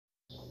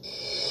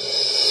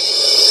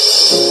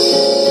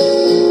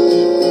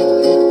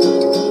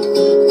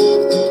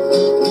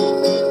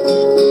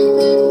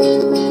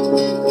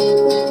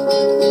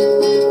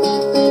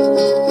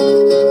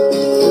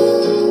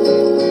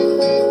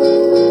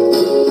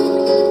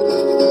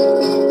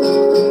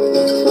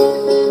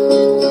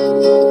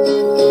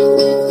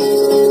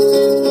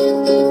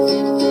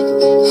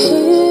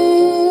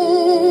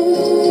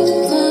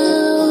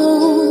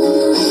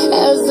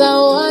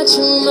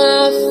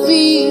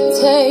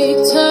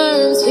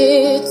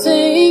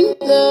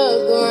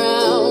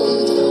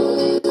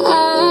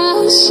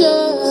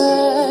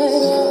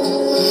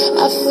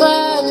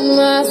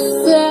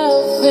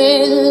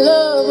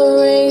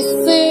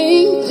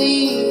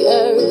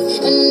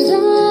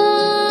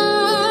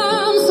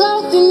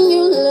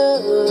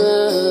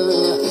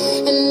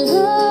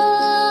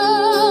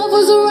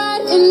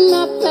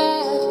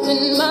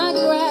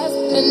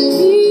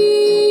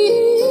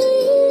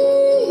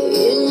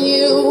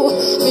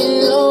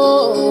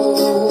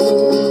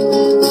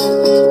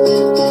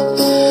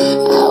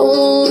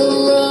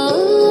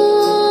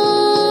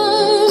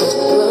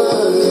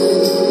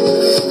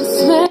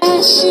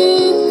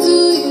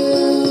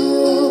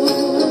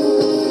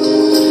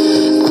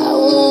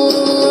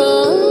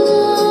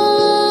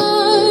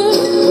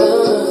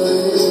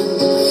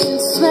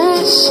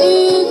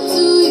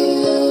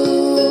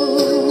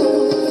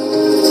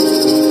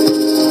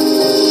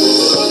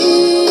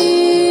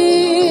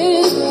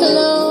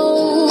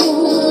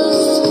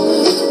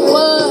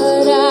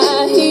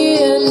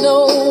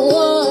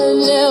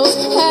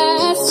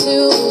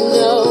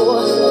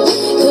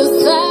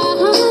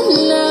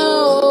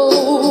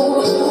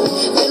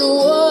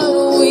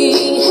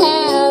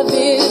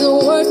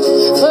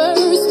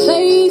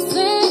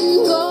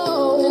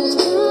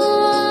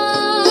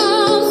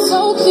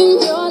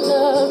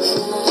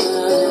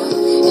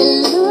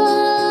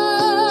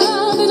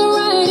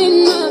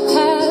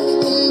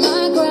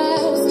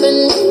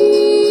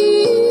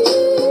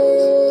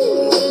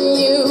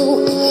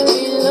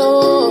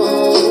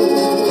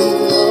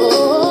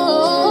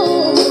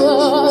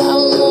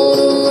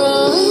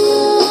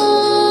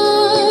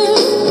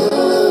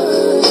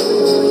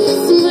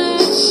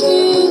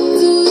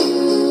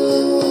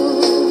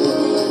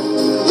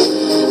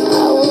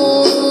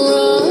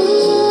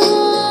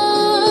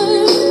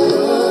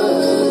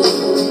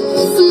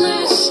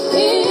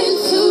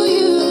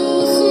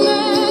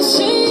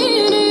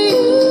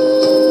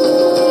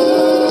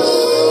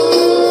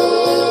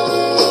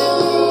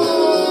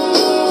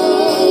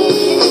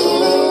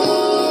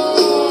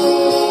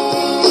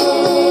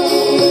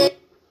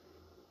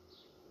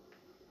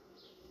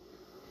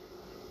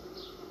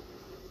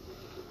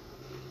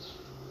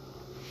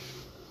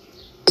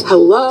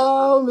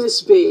Hello,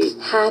 Miss B.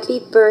 Happy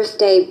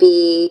birthday,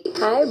 B.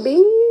 Hi, B.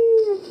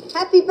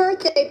 Happy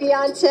birthday,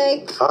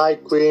 Beyonce. Hi,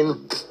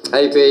 Queen.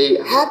 Hey, B.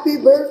 Happy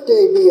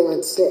birthday,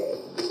 Beyonce.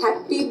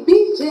 Happy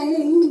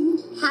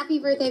BJ. Happy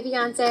birthday,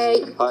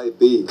 Beyonce. Hi,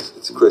 B.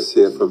 It's Chris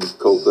here from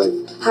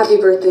Coldplay. Happy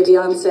birthday,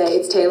 Beyonce.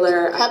 It's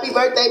Taylor. Happy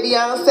birthday,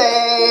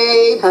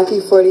 Beyonce.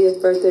 Happy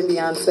 40th birthday,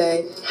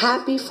 Beyonce.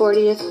 Happy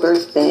 40th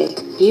birthday,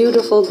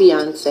 beautiful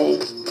Beyonce.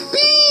 B,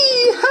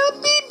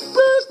 happy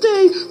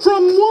birthday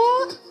from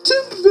moi to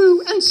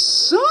vous. And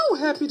so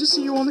happy to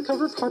see you on the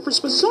cover of Harper's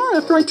Bazaar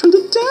after I turned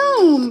it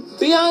down.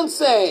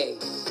 Beyonce,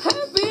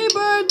 happy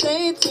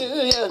birthday to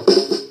you.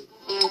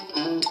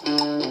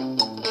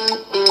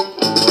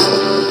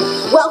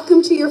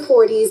 Welcome to your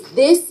 40s.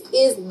 This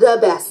is the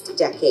best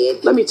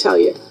decade. Let me tell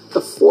you, the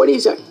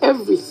 40s are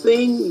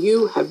everything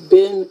you have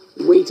been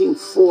waiting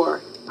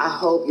for. I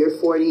hope your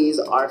 40s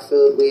are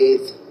filled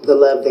with the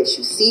love that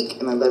you seek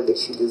and the love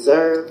that you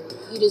deserve.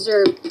 You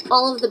deserve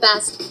all of the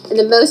best and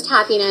the most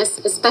happiness,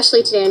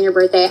 especially today on your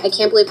birthday. I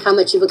can't believe how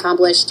much you've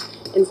accomplished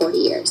in 40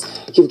 years.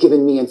 You've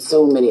given me and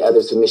so many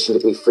others permission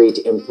to be free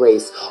to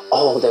embrace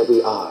all that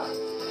we are.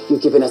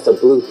 You've given us a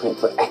blueprint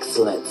for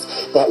excellence,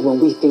 that when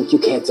we think you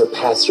can't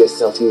surpass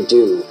yourself, you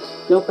do.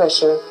 No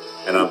pressure.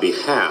 And on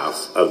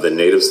behalf of the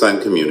Native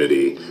Son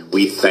community,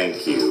 we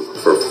thank you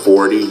for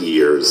 40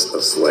 years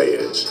of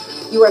slayage.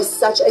 You are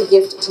such a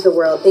gift to the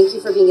world. Thank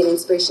you for being an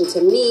inspiration to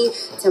me,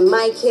 to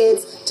my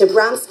kids, to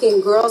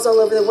brown-skinned girls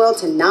all over the world,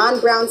 to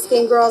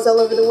non-brown-skinned girls all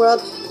over the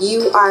world.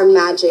 You are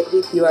magic.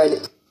 You are...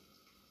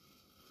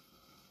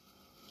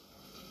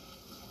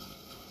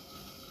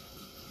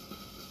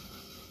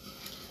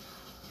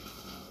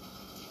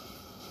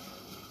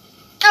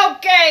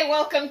 Okay,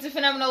 welcome to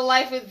Phenomenal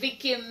Life with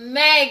Vicky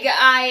Meg.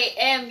 I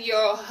am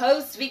your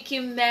host, Vicky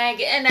Meg,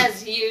 and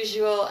as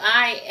usual,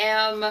 I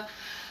am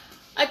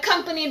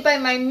accompanied by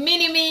my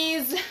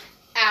mini-me's,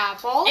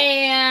 Apple,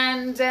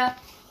 and...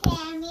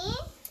 Tammy?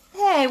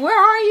 Hey, where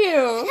are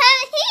you?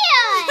 I'm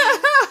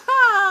here!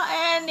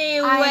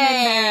 Anyway. I'm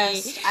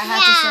embarrassed. I had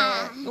to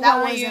say it.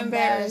 That was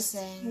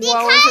embarrassing. Because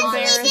what was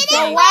embarrassing? The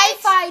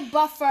Wi-Fi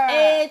buffer.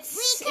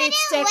 It's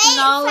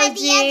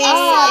technology.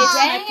 It's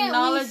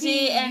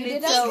technology, and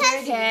it's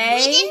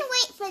okay. We didn't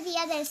wait for the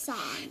other song.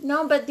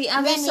 No, but the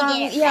other Then we song,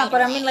 did it yeah, right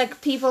but I away. mean,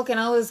 like, people can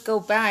always go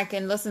back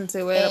and listen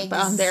to it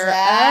on their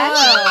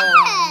Exactly.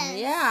 own.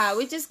 Yeah,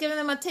 we're just giving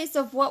them a taste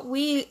of what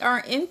we are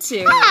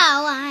into.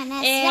 Oh,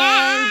 honest.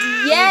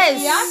 And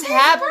yes,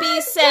 happy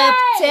birthday.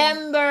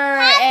 September,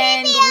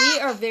 and Beyonce. we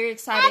are very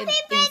excited Happy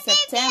in birthday,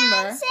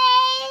 September.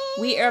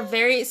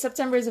 Beyonce.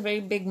 September is a very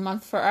big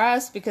month for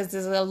us because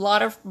there's a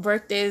lot of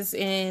birthdays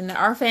in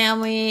our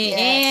family Yes.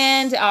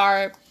 and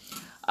our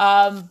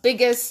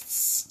biggest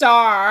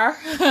star,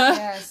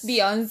 Yes.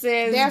 Beyonce's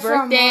They're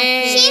from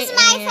birthday. She's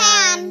my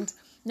fan.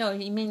 No,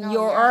 you mean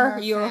No,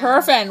 you're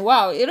her fan.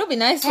 Wow, it'll be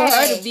nice for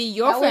her to be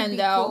your that would fan be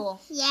though.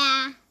 cool.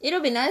 Yeah. It'll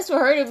be nice for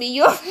her to be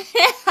your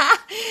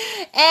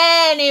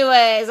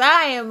Anyways,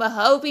 I am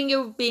hoping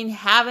you've been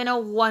having a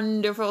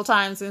wonderful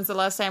time since the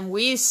last time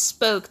we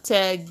spoke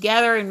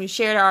together and we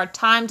shared our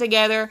time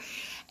together.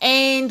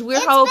 And we're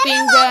hoping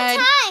been a that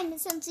long time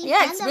since we've yeah,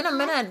 done it's been a them.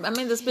 minute. I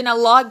mean, there's been a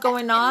lot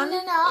going on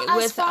As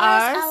with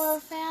far us. as our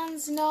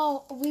fans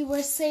know, we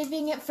were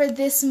saving it for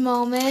this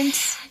moment.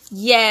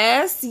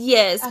 Yes,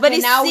 Okay, but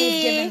you now see,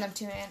 we've given them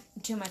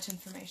too much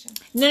information.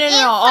 No.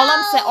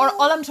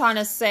 All I'm trying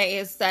to say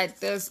is that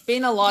there's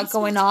been a lot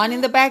going on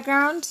in the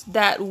background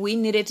that we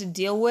needed to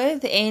deal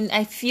with, and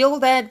I feel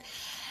that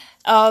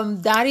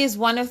that is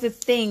one of the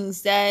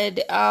things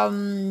that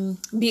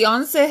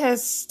Beyonce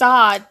has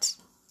taught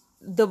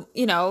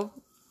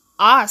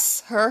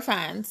us, her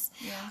fans.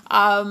 Yeah.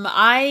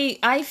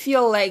 I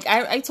feel like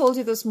I told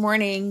you this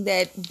morning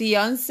that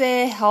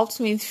Beyonce helped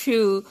me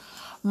through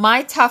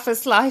my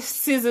toughest life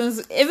seasons,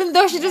 even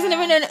though she doesn't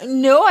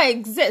even know I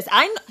exist.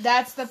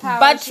 That's the power.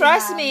 But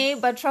trust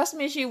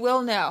me, she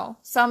will know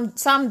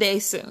someday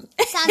soon.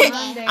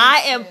 Someday.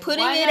 I am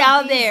putting One it of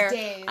out these there.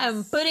 days.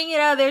 I'm putting it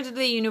out there to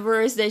the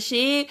universe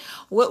that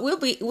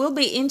we'll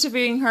be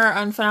interviewing her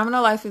on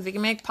Phenomenal Life with Vicky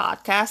Meg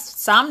podcast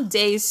some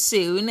days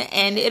soon,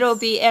 and it'll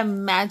be a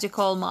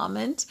magical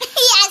moment.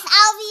 Yes,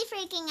 I'll be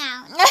freaking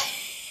out.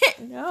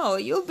 No,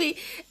 you'll be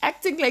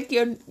acting like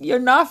you're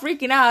not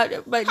freaking out,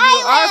 but you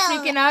I are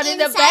will, freaking out in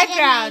the inside of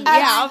background. me.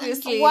 Yeah,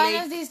 obviously. One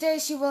of these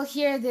days she will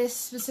hear this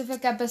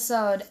specific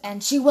episode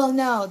and she will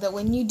know that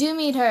when you do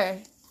meet her,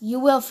 you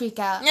will freak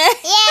out.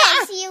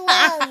 Yes, you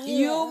will.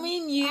 You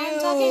mean you? I'm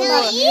talking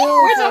about you.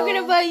 We're talking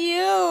about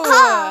you.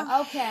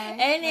 Oh. Okay.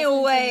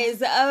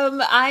 Anyways,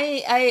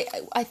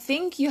 I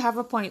think you have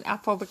a point,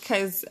 Apple,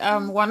 because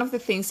one of the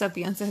things that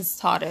Beyonce has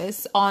taught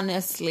us,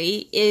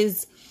 honestly,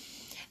 is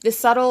the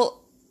subtle,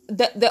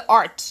 the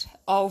art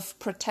of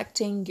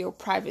protecting your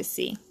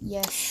privacy.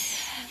 Yes.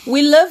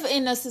 We live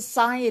in a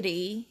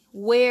society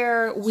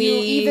where we You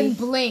even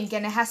blink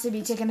and it has to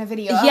be taken a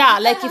video of. yeah,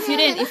 like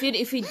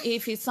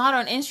if it's not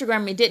on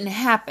Instagram, it didn't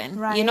happen.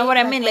 Right, You know what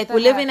I like mean? what Like the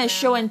we live in heck, a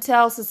show and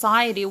tell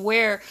society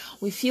where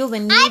we feel the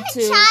need I'm to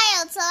a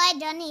child, so I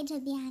don't need to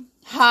be on.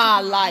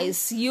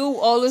 lies. You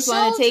always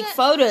want to take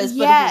photos,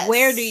 but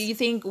where do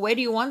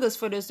you want those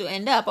photos to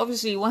end up?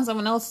 Obviously, you want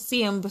someone else to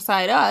see them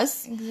beside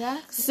us.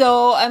 Exactly.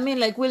 So, I mean,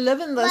 like, we live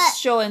in this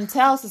show and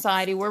tell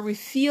society where we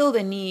feel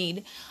the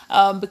need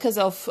because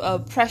of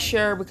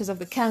pressure, because of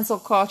the cancel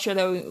culture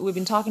that we've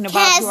been talking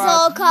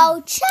about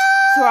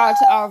throughout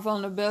our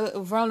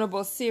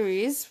vulnerable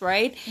series,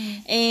 right?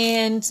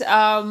 And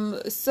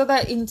so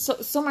that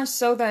so much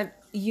so that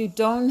you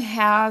don't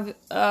have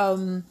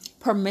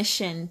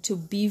permission to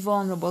be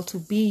vulnerable, to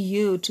be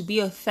you, to be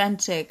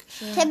authentic,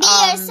 to be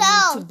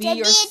yourself,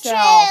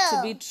 to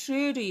be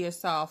true to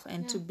yourself,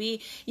 and to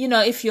be,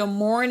 if you're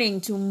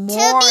mourning, to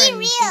mourn, to be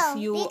real, if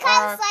you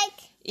are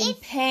in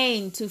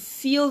pain, to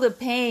feel the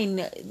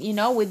pain,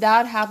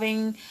 without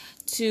having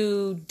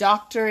to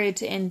doctor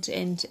it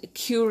and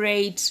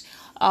curate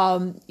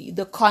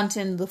the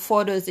content, the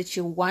photos that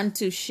you want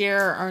to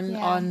share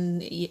on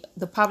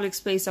the public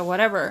space or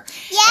whatever.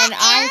 Yeah, and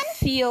I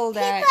feel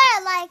that people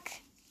are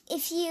like,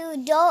 if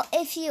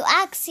you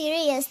act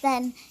serious,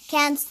 then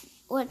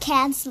we're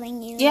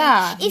canceling you.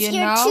 Yeah, if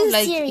you're too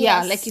serious.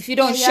 Yeah, like if you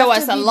don't show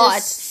us a lot,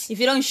 if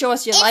you don't show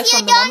us your life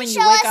from the moment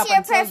you wake up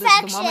until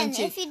the moment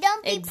you... If you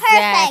don't be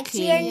perfect,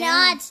 you're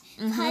not...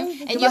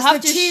 And you have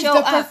to show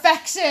the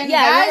perfection.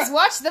 Yeah, guys,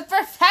 watch The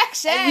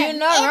Perfection.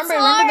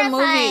 Remember the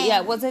movie?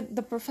 Yeah, was it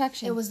The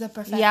Perfection? It was The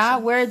Perfection. Yeah,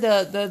 where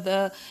the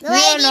no,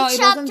 it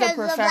wasn't The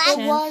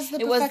Perfection. It was The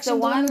Perfection. The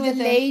one with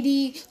the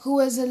lady who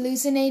was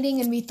hallucinating,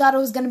 and we thought it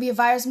was going to be a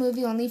virus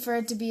movie, only for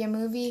it to be a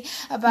movie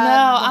about.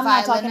 No, I'm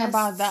not talking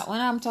about that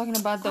one. I'm talking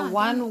about the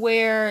one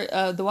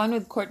where the one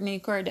with Kourtney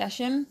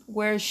Kardashian,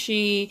 where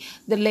the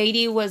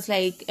lady was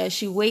like,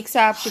 she wakes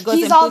up, she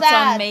goes and puts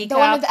on makeup. The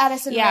one with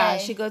Addison Yeah, Rae.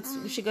 she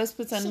goes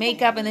puts on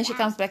makeup, and then she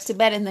comes back to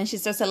bed, and then she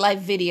does a live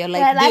video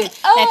like, dude,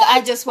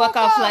 I just woke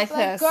up like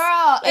this.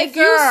 Girl, if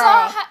you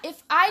saw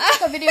if I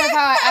took a video of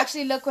how I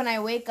actually look when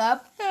I wake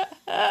up,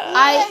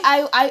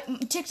 I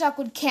TikTok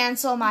would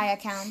cancel my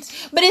account.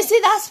 But you see,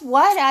 that's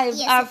what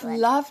I've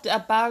loved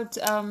about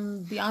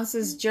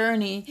Beyonce's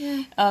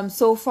journey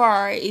so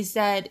far, is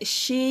that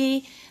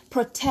she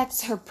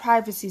protects her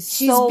privacy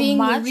so being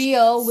much,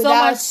 real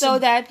without so much so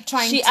that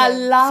she to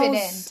allows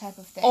fit in type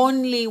of thing.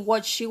 Only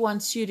what she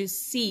wants you to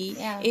see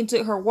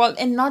into her world,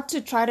 and not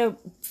to try to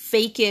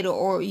fake it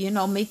or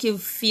make you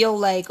feel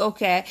like,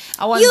 okay,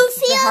 I want you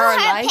feel her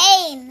life.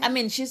 Pain. I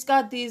mean, she's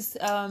got these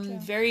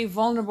very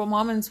vulnerable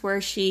moments where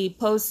she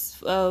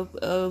posts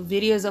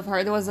videos of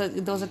her. There was a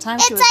time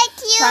she was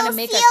trying to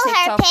make a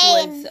TikTok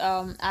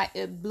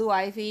with Blue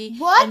Ivy.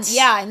 What?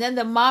 And then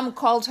the mom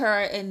called her,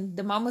 and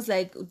the mom was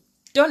like,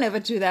 don't ever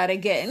do that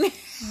again.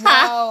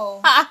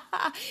 No.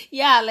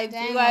 Yeah, like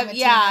Blue Ivy.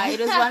 Yeah, it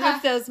was one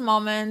of those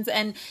moments,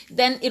 and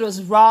then it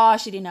was raw.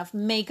 She didn't have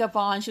makeup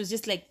on. She was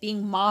just like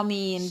being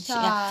mommy and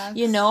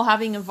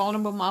having a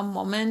vulnerable mom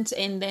moment.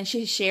 And then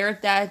she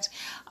shared that,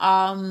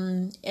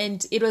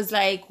 and it was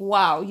like,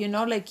 wow,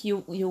 like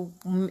you.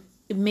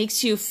 It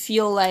makes you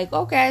feel like,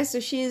 okay, so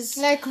she's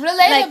like relatable,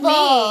 like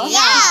me.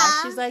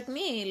 Yeah, she's like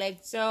me. Like,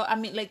 so I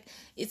mean, like,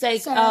 it's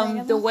like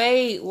the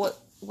way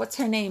what's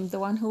her name? The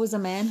one who was a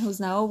man who's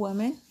now a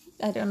woman.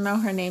 I don't know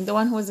her name. The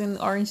one who was in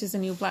Orange Is the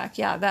New Black.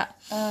 Yeah, that.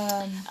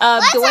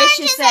 The way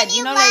she said,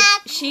 like,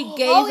 she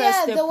gave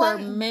us the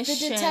permission.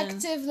 The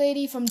detective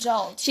lady from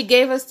Jolt. She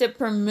gave us the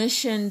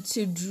permission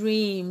to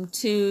dream,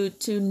 to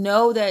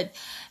know that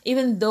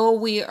even though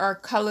we are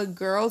colored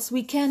girls,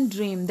 we can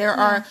dream. There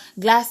are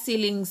glass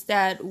ceilings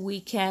that we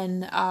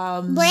can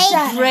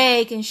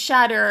break and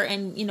shatter,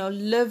 and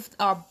live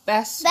our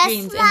best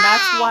dreams. And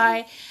that's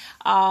why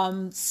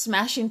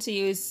Smash Into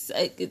You is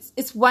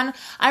it's one.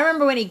 I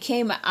remember when it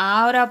came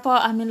out,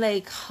 I mean,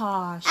 like,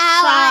 I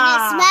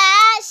wanna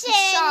smash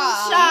it.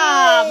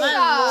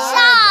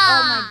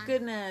 Oh my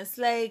goodness,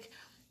 like,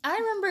 I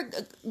remember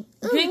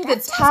during the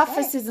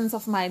toughest seasons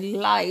of my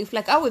life,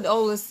 like, I would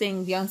always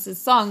sing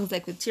Beyonce's songs,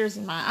 like, with tears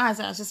in my eyes,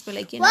 and I was just be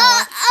like, I mean,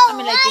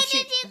 like, why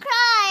did you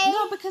cry?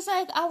 No, because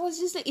I was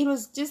just like, it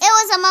was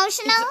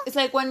emotional. It's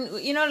like when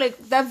like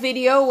that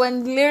video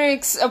when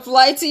lyrics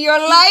apply to your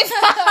life.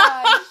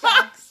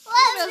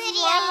 What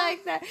video?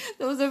 Like that.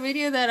 There was a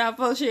video that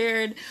Apple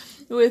shared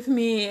with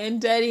me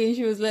and Daddy, and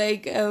she was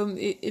like,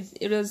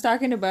 it was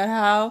talking about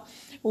how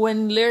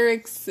when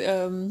lyrics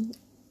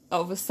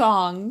of a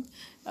song,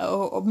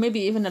 or maybe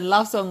even a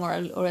love song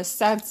or a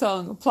sad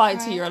song apply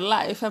to your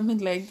life, I mean,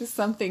 like, there's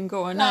something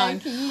going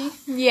on.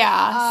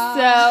 Yeah.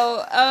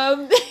 So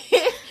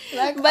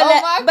like, but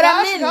gosh,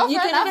 I mean, girlfriend, you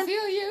can even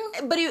feel you.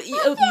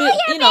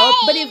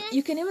 But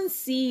you can even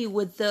see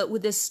with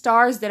the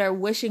stars that are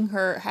wishing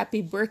her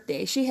happy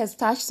birthday. She has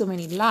touched so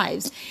many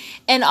lives,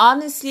 and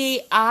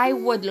honestly, I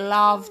would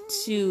love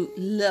to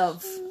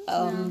love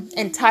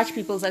and touch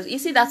people's lives. You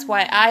see, that's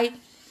why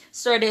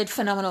started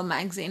Phenomenal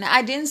Magazine.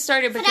 I didn't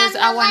start it because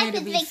I wanted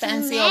to be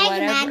fancy or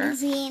whatever.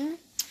 Magazine.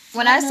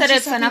 When I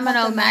started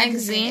Phenomenal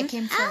Magazine,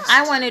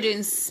 I wanted to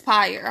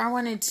inspire. I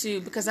wanted to,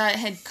 because I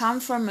had come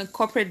from a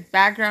corporate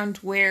background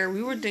where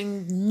we were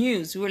doing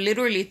news. We were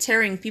literally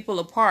tearing people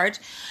apart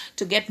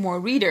to get more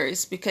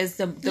readers because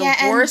the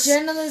worst...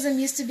 and journalism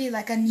used to be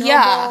like a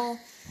noble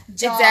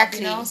job,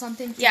 exactly. You know,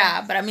 something.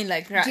 Yeah, but I mean,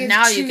 like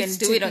now you can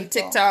do it on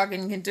TikTok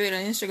and you can do it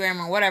on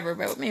Instagram or whatever.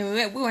 But I mean,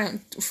 we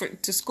went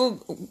to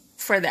school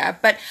for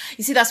that. But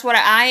you see, that's what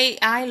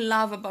I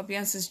love about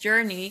Beyonce's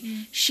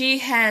journey. She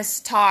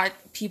has taught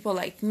people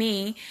like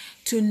me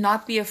to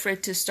not be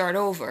afraid to start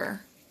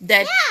over.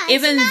 That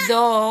even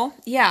though,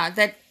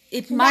 that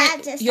it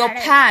might, your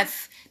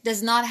path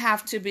does not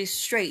have to be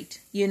straight.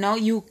 You know,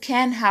 you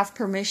can have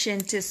permission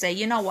to say,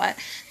 you know what,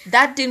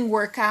 that didn't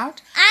work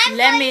out.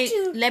 Let's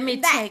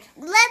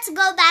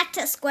go back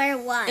to square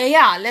one.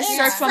 Yeah, let's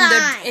start from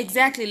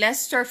let's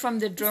start from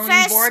the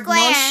drawing board.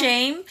 No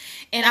shame.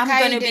 And like I'm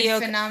going to be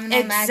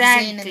Phenomenal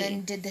Magazine and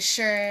then did the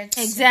shirts.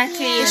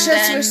 Exactly. The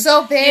shirts were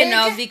so big. You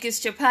know,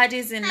 Vicky's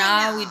Chapatis, and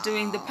now we're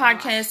doing the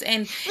podcast,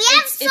 and we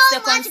have so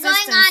much going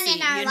on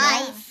in our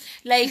life.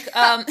 Like,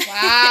 wow,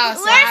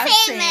 we're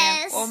famous.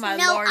 Sam. Oh my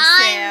Lord,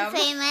 I'm Sam.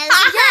 famous.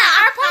 Yeah,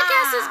 our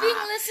podcast is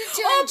being listened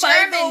to in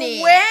Germany. By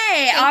the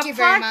way, Thank you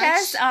very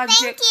much.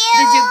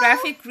 The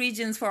geographic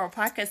regions for our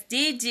podcast,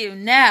 did you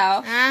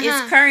know,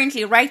 is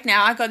currently, right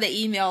now, I got the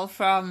email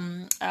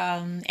from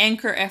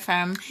Anchor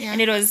FM,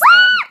 and it was,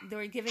 they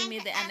were giving me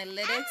the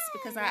analytics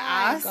because I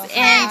asked,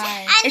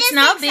 and it's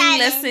now being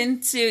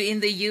listened to in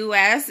the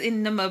US,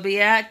 in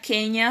Namibia,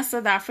 Kenya,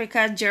 South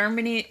Africa,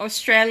 Germany,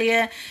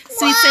 Australia,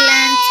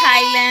 Switzerland,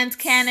 Thailand,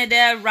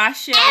 Canada,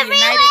 Russia,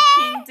 United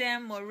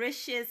Kingdom,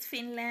 Mauritius,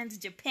 Finland,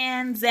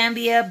 Japan,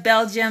 Zambia,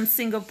 Belgium,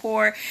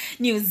 Singapore,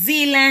 New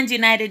Zealand,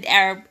 United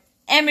Arab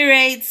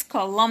Emirates,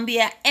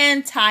 Colombia,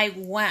 and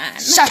Taiwan.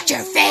 Shut your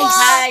face!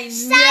 I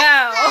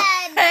know.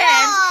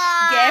 And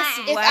guess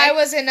what? If I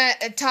was in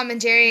a Tom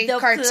and Jerry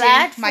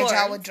cartoon, my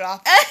jaw would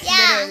drop.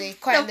 Literally,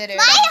 quite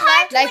literally.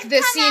 Like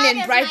the scene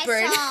in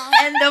Brightburn.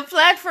 And the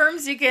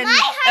platforms you can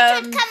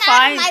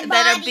find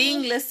that are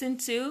being listened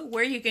to,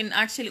 where you can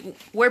actually,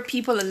 where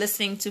people are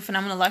listening to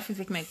Phenomenal Life with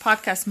Vicky Meg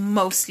podcast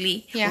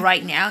mostly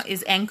right now,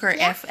 is Anchor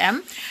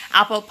FM,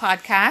 Apple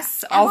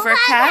Podcasts,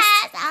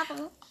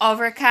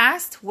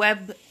 Overcast,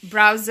 web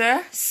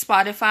browser,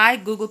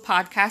 Spotify, Google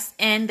Podcasts,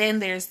 and then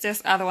there's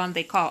this other one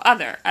they call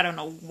Other. I don't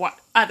know what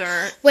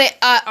other. Wait,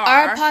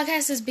 our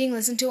podcast is being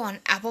listened to on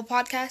Apple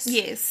Podcasts?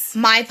 Yes.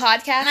 My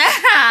podcast?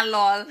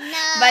 Lol.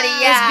 No. But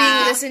it's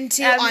being listened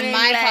to on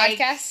my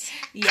podcast?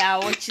 Yeah,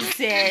 what you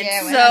said.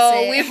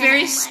 So we're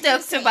very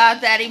stoked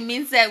about that. It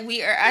means that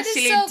we are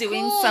actually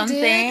doing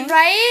something. Dude,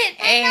 right?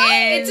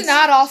 And it's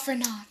not all for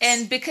naught.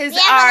 And because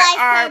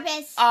our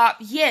purpose.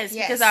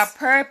 Because our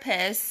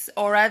purpose,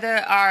 or rather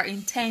our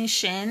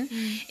intention,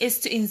 is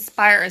to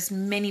inspire as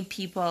many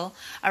people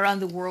around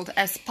the world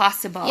as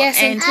possible. Yes,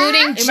 and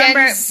including Gen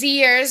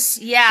Zers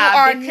who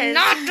are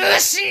not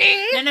listening.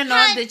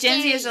 No. The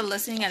Gen Zers are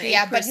listening at 8%.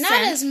 Yeah, but not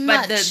as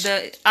much. But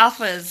the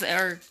alphas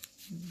are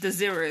the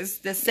zeros,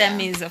 the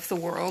semis of the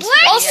world.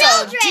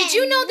 Also, did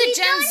you know the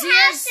Gen Zers... We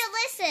don't have to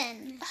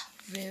listen.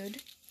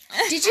 Rude.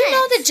 Did you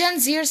know the Gen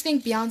Zers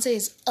think Beyonce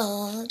is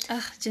old?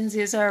 Gen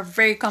Zers are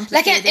very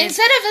complicated. Like,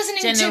 instead of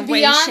listening to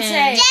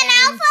Beyonce... Gen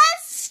Alphas?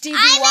 Stevie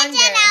I'm Wonder. a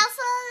Gen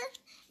Alpha.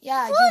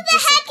 Yeah, who the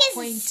heck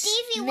is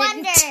Stevie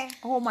Wonder?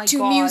 Oh my to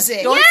God.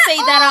 music. Don't say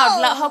that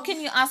out loud. How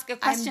can you ask a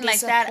question like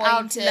that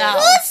out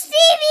loud? Who's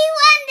Stevie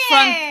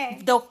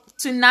Wonder?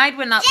 Tonight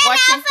we're not Gen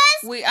watching.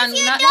 Alphas, We are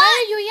not. Why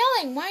are you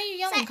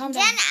yelling? Calm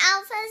down. Gen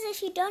Alphas,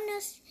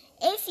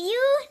 if you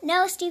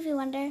know Stevie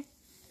Wonder,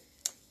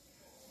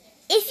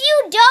 if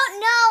you don't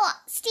know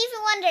Stevie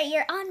Wonder,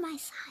 you're on my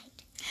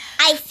side.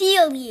 I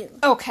feel you.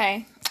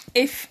 Okay.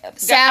 If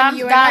Sam,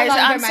 you are guys, no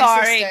longer I'm my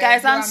sorry. sister.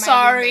 Guys, I'm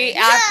sorry.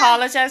 Yeah. I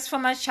apologize for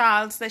my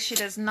child that she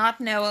does not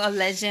know a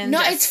legend.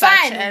 No, it's such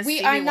fine. As we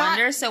Stevie are not.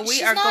 Wonder, so we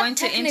she's are not going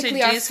to technically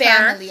introduce our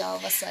family her. All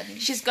of a sudden,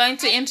 She's going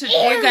to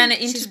we're going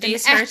to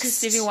introduce her to axed.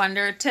 Stevie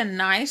Wonder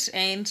tonight,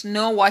 and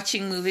no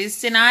watching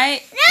movies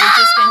tonight. No! We're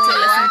just going to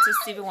listen to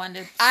Stevie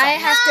Wonder. I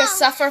have to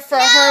suffer for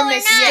her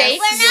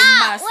mistakes. You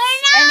must.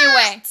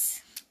 Anyway.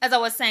 As I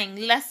was saying,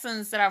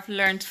 lessons that I've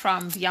learned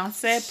from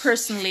Beyonce.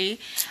 Personally,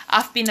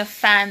 I've been a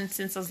fan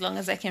since as long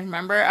as I can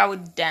remember. I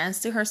would dance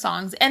to her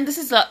songs. And this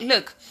is,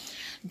 look,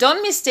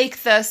 don't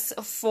mistake this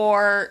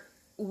for,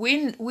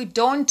 we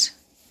don't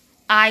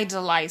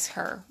idolize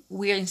her.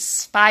 We're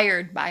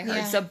inspired by her.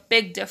 Yeah. It's a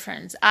big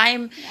difference.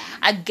 I'm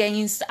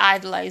against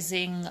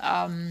idolizing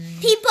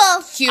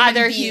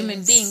other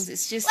human beings.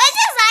 It's just... What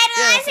does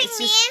idolizing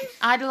mean?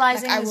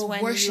 Idolizing is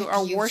when you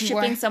are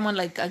worshipping someone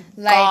like a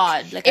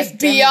god, like if a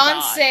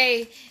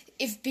demigod.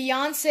 If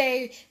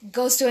Beyonce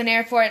goes to an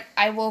airport,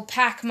 I will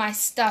pack my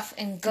stuff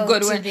and go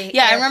to the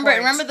airport. I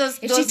remember those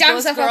If she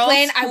jumps off a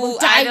plane, I will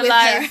die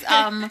with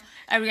her.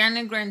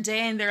 Ariana Grande,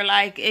 and they're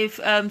like, if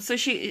so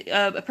she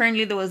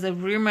apparently there was a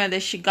rumor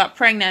that she got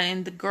pregnant,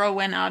 and the girl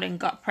went out and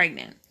got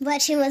pregnant.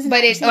 But she was.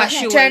 But it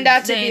turned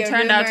out to be a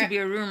rumor. Out to be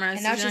a rumor,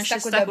 and now she's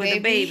stuck with a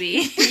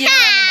baby. You know,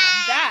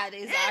 that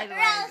is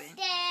idolizing.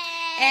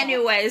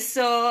 Anyway,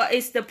 so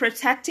it's the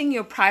protecting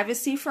your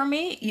privacy for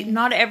me.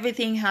 Not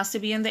everything has to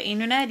be on the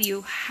internet.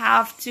 You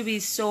have to be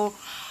so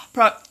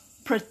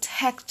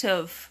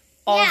protective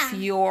of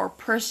your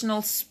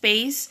personal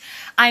space.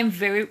 I'm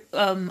very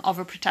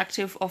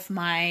overprotective of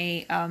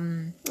my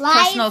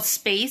personal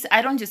space.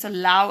 I don't just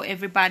allow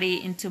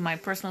everybody into my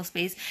personal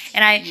space,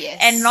 and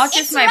and not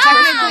just my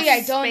personal space.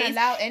 I don't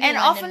allow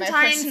anyone in my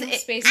personal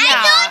space. I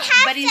don't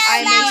have to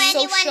allow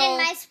anyone in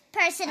my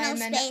personal space.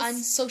 I'm an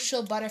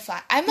unsocial butterfly.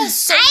 I'm a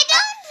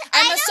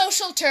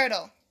social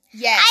turtle.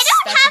 Yes, I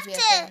don't have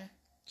to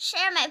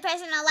share my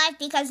personal life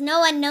because no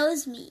one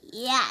knows me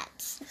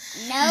yet.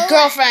 No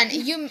girlfriend,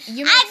 you make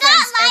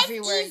friends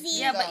everywhere. Easy.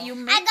 Yeah, but you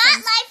make I got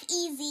life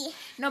easy.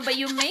 No, but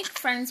you make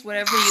friends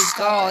wherever you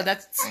go.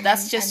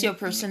 That's just your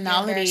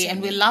personality,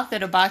 and we love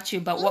that about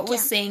you. But what we're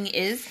saying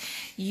is,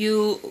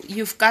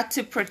 you've got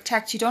to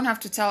protect. You don't have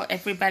to tell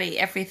everybody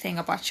everything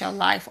about your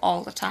life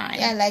all the time.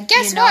 Yeah, like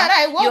guess what?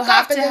 I woke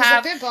up and there's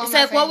a pimple on it's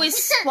my like face. what we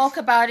spoke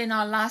about in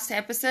our last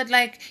episode.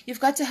 Like you've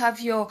got to have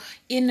your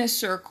inner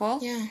circle.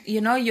 Yeah.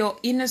 You know, your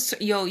inner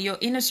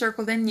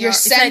circle. Then your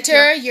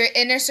center, your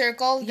inner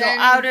circle, your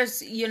outer.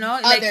 You know,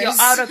 like your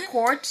outer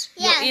court,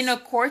 your inner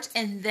court,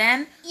 and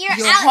then your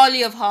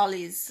holy of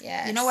holies.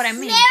 Yes. You know what I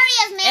mean? Mary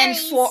of Marys. And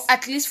for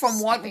at least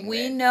from what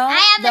we know,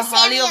 the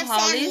holy of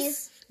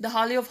holies. The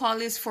Holy of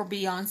Holies for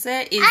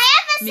Beyonce is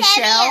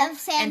Michelle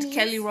and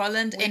Kelly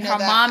Rowland and her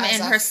mom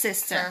and her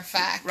sister.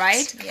 Fact.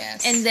 Right?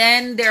 Yes. And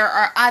then there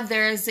are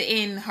others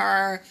in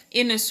her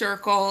inner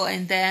circle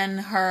and then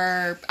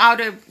her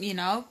outer,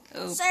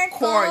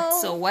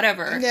 courts or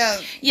whatever.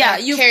 Yeah,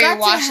 you've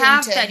got to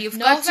have that. You've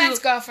got to,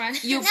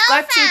 girlfriend. You've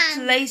got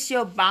to place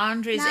your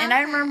boundaries. And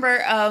I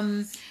remember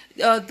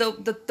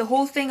the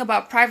whole thing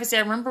about privacy.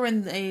 I remember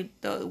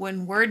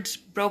when word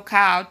broke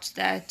out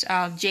that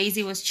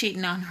Jay-Z was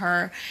cheating on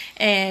her,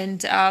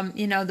 and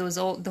there was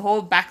the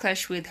whole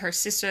backlash with her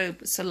sister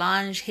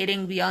Solange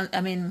hitting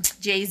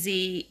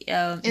Jay-Z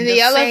in the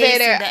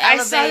elevator. I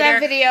saw that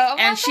video,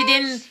 and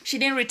she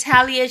didn't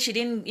retaliate. She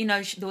didn't,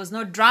 there was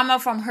no drama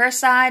from her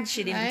side.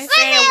 She didn't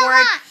say a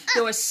word.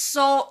 There was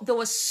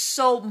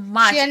so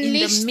much in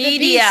the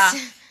media.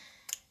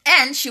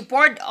 And she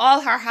poured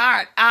all her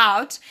heart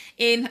out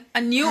in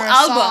a new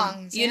album.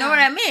 Songs, you know what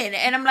I mean?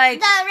 And I'm like,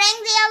 the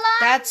Ring the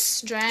Alarm. That's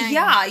strength.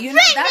 Yeah,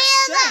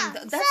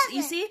 that's strength.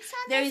 You see,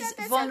 there is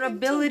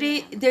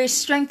vulnerability. There is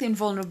strength in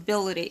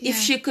vulnerability. Yeah. If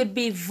she could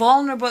be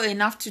vulnerable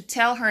enough to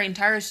tell her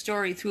entire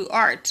story through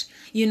art,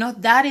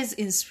 that is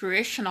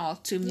inspirational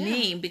to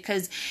me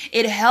because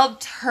it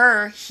helped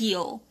her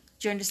heal.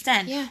 Do you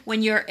understand? Yeah.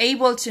 When you're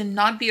able to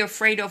not be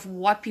afraid of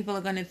what people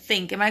are going to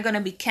think. Am I going to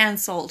be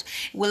canceled?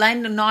 Will I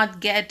not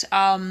get,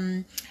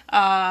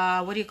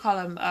 what do you call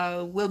them?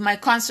 Will my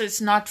concerts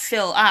not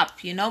fill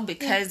up,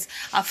 because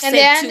I've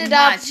said too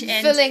much. And they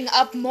ended up filling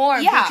up more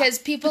because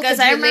people could relate to her. Because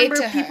I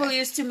remember people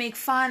used to make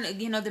fun,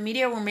 the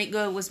media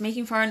was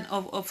making fun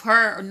of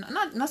her. Or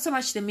not so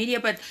much the media,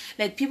 but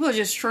like people were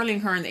just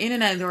trolling her on the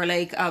internet. They were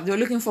like, they were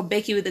looking for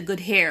Becky with the good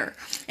hair.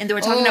 And they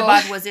were talking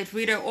about, was it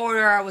Rita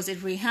Ora? Was it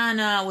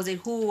Rihanna? Was it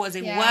who? Was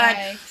it what?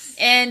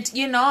 And,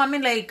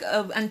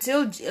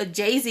 until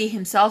Jay-Z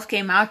himself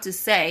came out to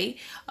say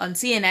on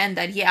CNN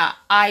that,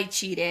 I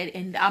cheated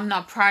and I'm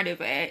not proud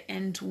of it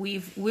and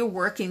we're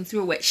working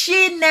through it.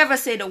 She never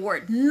said a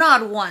word,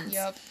 not once.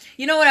 Yep.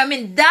 You know what I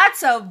mean?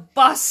 That's a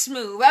boss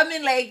move.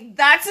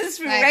 That's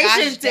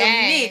inspiration to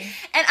me.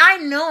 And I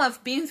know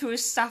I've been through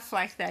stuff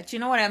like that. You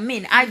know what I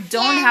mean? I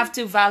don't have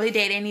to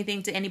validate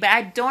anything to anybody.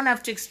 I don't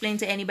have to explain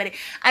to anybody.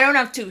 I don't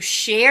have to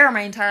share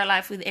my entire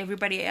life with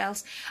everybody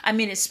else.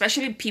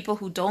 Especially people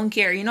who don't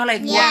care. What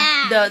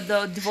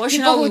the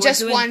devotional people who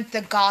just want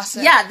the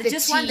gossip. Yeah, they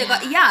just want the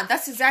gossip. Yeah,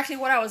 that's exactly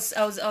what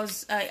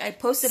I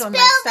posted on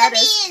my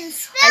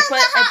status.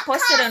 I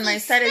posted on my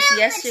status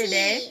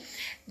yesterday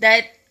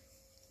that,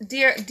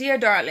 Dear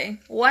darling,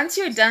 once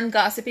you're done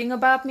gossiping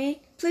about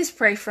me, please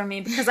pray for me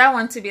because I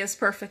want to be as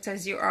perfect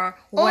as you are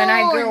when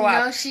I grow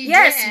up. No, she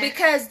didn't.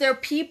 Because there are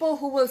people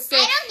who will say,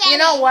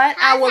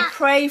 I will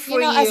pray for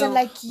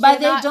you,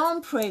 but they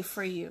don't pray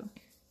for you.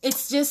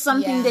 It's just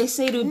something they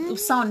say to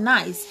sound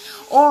nice.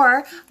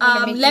 Or,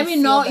 let me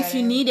know if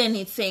you need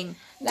anything.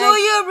 Like, do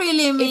you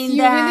really mean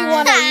that? If you really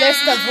want a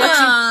list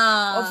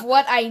of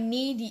what I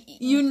need,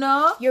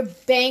 your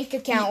bank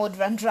account would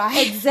run dry.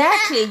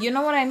 Exactly. You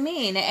know what I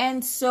mean?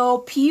 And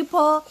so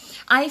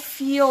I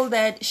feel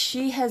that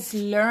she has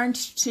learned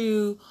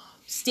to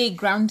stay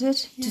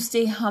grounded, to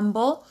stay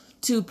humble,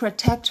 to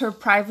protect her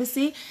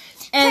privacy.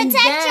 And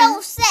protect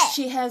yourself.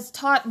 She has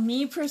taught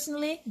me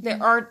personally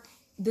there are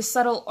the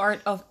subtle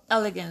art of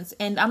elegance.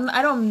 And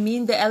I don't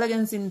mean the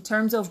elegance in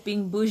terms of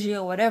being bougie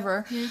or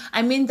whatever.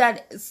 I mean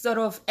that sort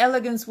of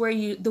elegance where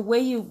the way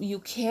you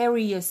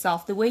carry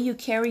yourself, the way you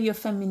carry your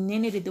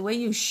femininity, the way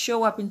you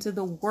show up into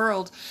the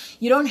world.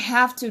 You don't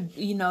have to,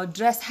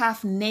 dress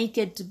half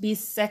naked to be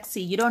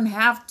sexy. You don't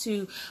have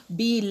to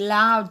be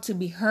loud to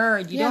be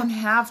heard. You don't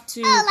have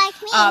to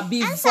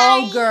be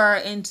vulgar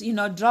and,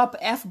 drop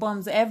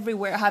F-bombs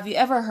everywhere. Have you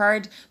ever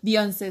heard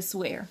Beyonce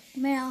swear?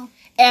 No.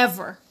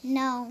 Ever?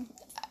 No.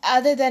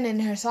 Other than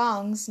in her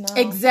songs, no.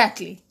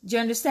 Exactly. Do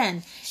you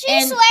understand?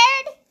 She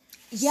sweared?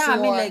 Yeah, I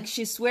mean, like,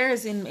 she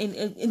swears in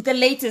the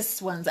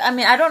latest ones. I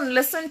mean, I don't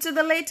listen to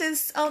the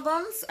latest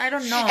albums. I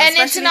don't know. And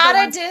it's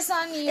not a diss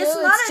on you. It's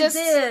not just a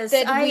diss.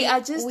 That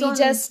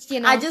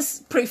I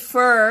just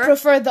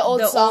prefer the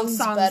old songs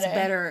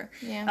better.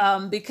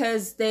 Yeah.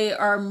 Because they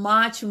are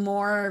much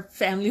more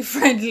family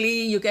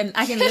friendly.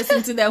 I can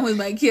listen to them with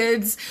my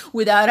kids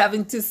without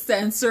having to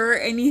censor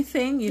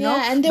anything, know?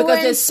 And they because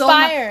were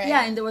inspiring.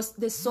 And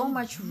there's so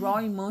much raw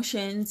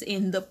emotions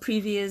in the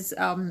previous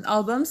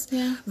albums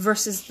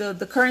versus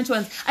the current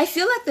ones. I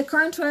feel like the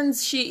current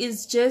ones, she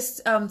is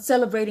just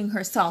celebrating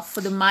herself for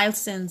the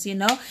milestones,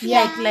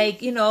 like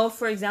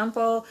for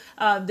example,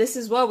 this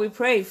is what we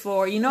pray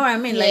for, you know what I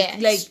mean?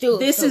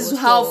 This is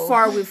how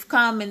far we've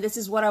come, and this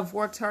is what I've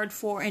worked hard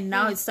for, and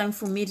now it's time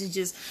for me to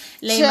just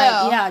chill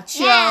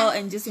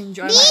and just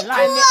enjoy my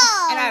life.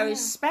 And I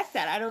respect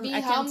that.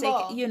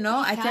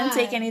 I can't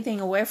take anything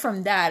away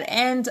from that.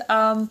 And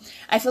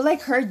I feel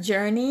like her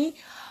journey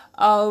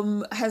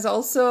has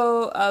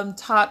also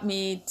taught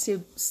me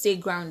to stay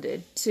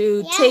grounded,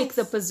 to take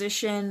the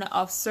position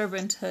of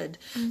servanthood,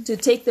 to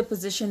take the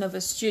position of a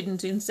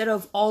student instead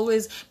of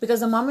always, because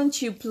the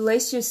moment you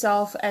place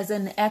yourself as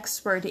an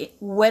expert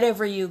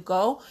wherever you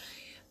go,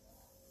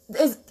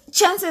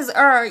 chances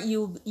are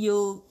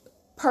you'll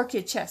perk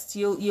your chest,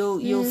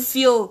 you'll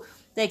feel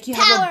like you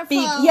have a big,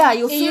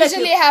 you'll feel it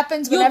usually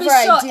happens whenever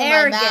I do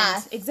arrogant. My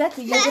math.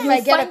 Exactly. If I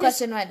get a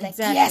question right,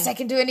 yes, I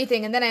can do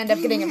anything, and then I end up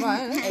getting it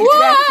wrong.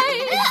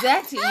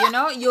 Exactly.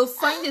 You'll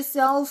find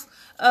yourself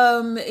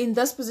in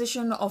this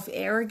position of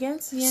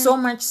arrogance, so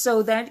much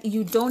so that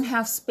you don't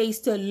have space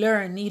to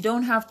learn. You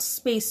don't have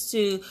space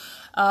to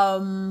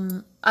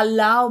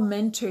allow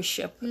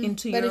mentorship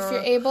into your life. But if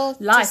you're able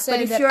to life,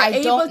 say that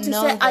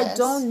I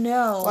don't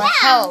know, or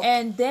help,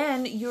 and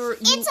then you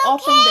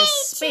open the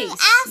space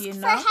to ask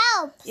for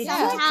help.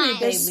 Exactly,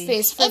 baby.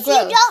 Space for if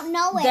growth. you don't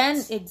know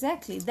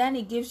it, then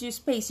it gives you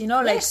space.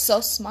 You're so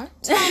smart.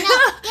 Give me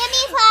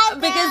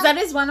 5 because that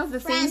is one of the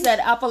things that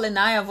Apple and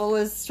I have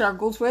always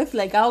struggled with.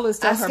 Like, I always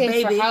tell asking her,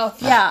 baby, for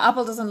help.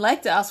 Apple doesn't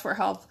like to ask for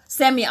help.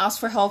 Sammy asks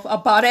for help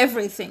about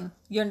everything.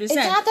 You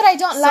understand? It's not that I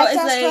don't like to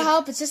ask for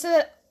help. It's just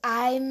that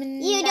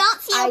you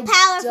don't feel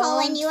powerful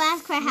when you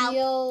ask for help.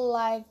 Feel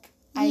like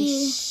I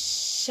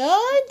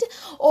should,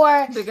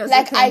 or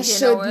like I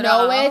should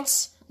know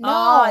it.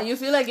 No, you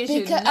feel like you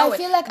should know it. I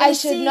feel like I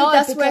should know it.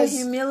 That's where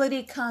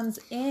humility comes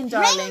in,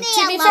 darling.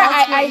 To be fair,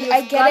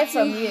 I get it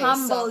from you.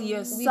 Humble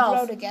yourself. We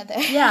grow together.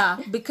 Yeah,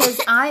 because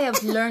I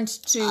have learned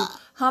to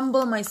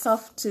humble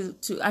myself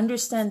to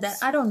understand that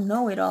I don't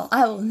know it all.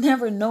 I will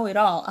never know it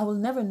all. I will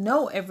never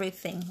know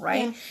everything,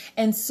 right? Yeah.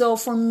 And so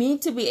for me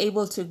to be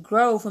able to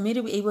grow, for me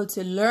to be able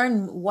to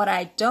learn what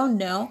I don't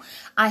know,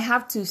 I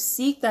have to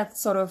seek that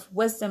sort of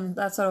wisdom,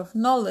 that sort of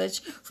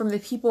knowledge from the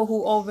people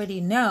who already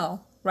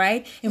know.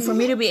 Right? And for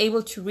me to be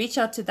able to reach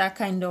out to that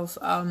kind of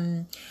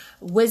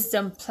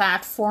wisdom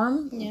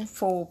platform,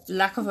 for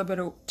lack of a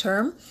better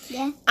term,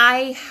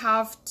 I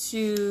have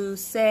to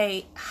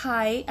say,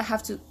 hi, I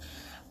have to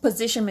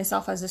position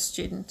myself as a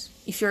student.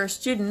 If you're a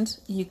student,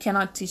 you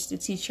cannot teach the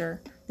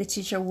teacher. The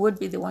teacher would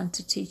be the one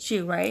to teach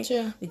you, right?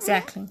 Sure.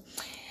 Exactly.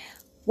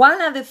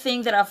 One other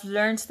thing that I've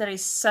learned that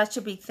is such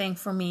a big thing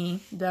for me,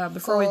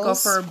 before we go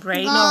for a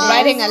break.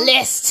 Writing a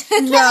list.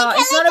 No,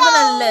 it's not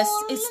about a list.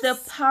 It's the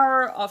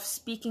power of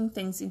speaking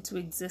things into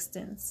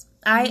existence.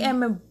 I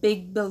am a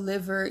big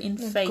believer in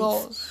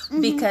faith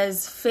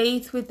because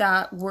faith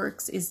without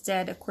works is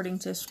dead, according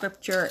to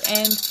scripture.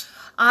 And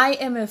I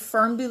am a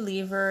firm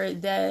believer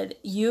that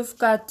you've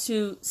got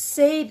to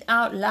say it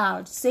out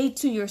loud. Say it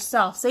to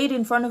yourself. Say it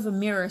in front of a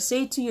mirror.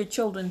 Say it to your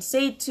children.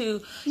 Say it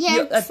to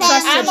your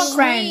trusted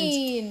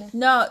friend.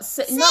 No, not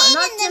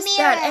just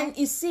that. And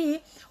you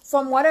see,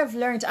 from what I've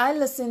learned, I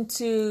listened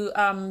to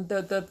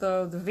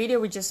the video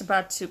we're just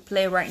about to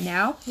play right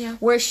now,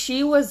 where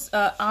she was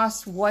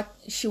asked what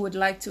she would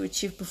like to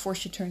achieve before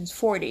she turns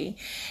 40.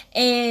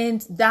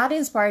 And that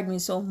inspired me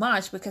so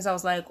much because I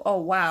was like, oh,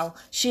 wow,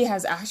 she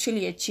has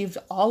actually achieved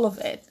all of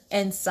it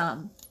and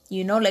some.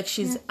 You know, like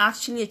she's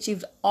actually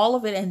achieved all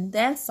of it and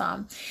then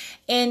some.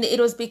 And it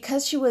was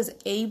because she was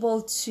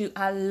able to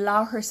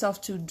allow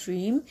herself to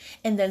dream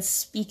and then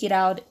speak it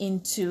out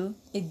into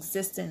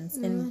existence.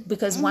 And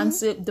because once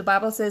the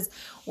Bible says,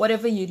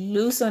 whatever you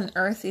loose on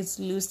earth is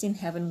loosed in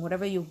heaven,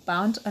 whatever you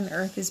bound on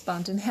earth is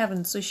bound in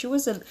heaven. So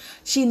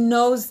she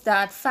knows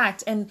that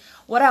fact. And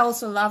what I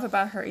also love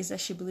about her is that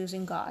she believes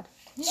in God.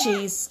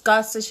 She's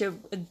got such a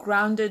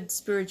grounded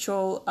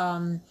spiritual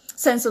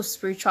sense of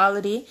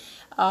spirituality,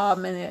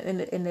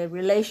 in a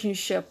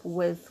relationship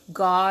with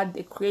God,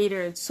 the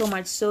Creator, so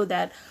much so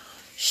that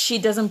she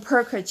doesn't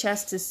perk her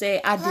chest to say,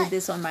 I did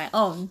this on my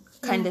own,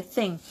 kind of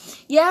thing.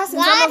 Yes,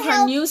 in some of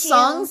her new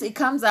songs, it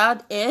comes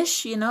out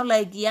ish, you know,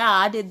 like, yeah,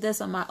 I did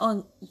this on my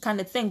own, kind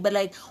of thing. But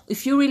like,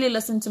 if you really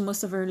listen to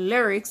most of her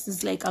lyrics,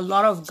 there's like a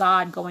lot of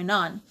God going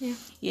on,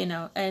 you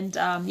know. And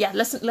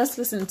let's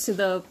listen to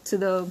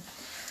the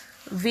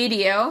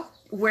video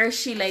where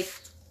she like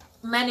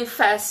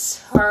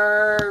manifests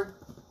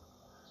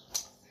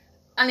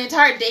an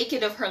entire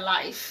decade of her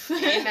life.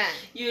 Amen.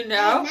 You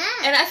know? Amen.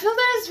 And I feel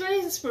that it's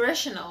really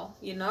inspirational,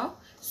 you know?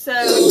 So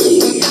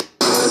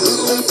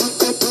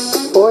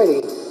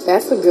 40.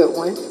 That's a good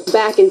one.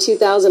 Back in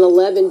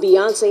 2011,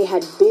 Beyonce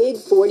had big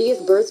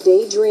 40th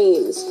birthday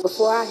dreams.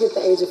 Before I hit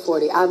the age of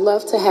 40, I'd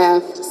love to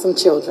have some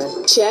children.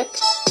 Check.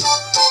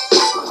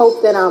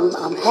 Hope that I'm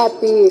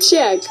happy.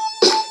 Check.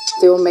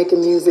 Still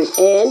making music.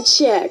 And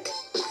check.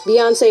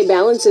 Beyonce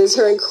balances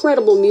her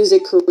incredible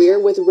music career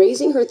with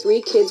raising her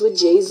 3 kids with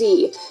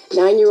Jay-Z,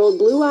 9-year-old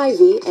Blue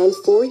Ivy and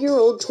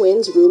 4-year-old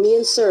twins Rumi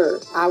and Sir.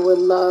 I would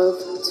love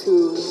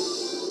to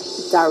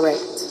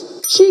direct.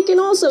 She can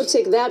also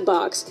tick that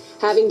box,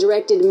 having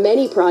directed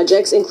many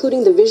projects,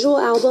 including the visual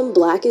album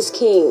Black is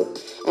King.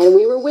 And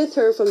we were with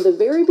her from the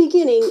very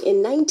beginning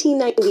in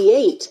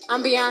 1998.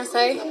 I'm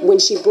Beyonce. When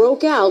she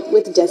broke out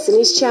with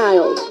Destiny's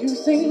Child. You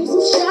seem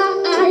so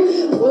shy,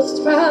 what's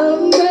the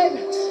problem, baby?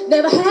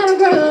 Never had a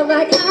girl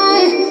like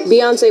I.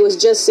 Beyonce was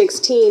just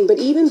 16, but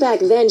even back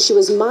then she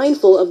was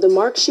mindful of the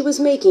mark she was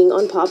making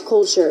on pop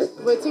culture.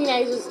 We're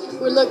teenagers,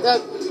 we're looked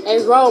up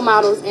as role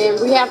models, and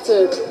we have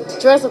to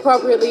dress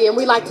appropriately, and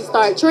we like to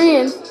start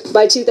trends.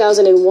 By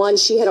 2001,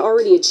 she had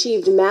already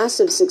achieved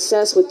massive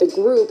success with the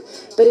group,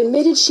 but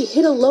admitted she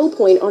hit a low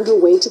point on her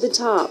way to the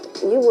top.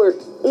 You were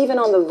even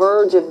on the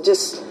verge of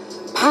just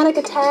panic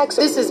attacks.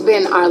 This has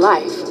been our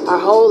life, our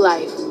whole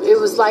life. It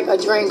was like a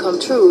dream come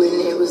true, and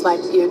it was like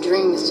your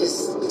dream is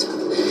just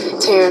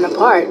tearing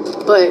apart.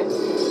 But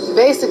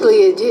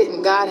basically it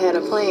didn't. God had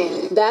a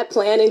plan. That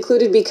plan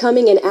included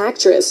becoming an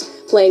actress.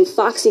 Playing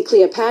Foxy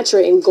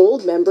Cleopatra in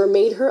Goldmember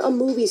made her a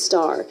movie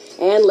star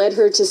and led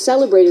her to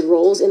celebrated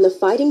roles in The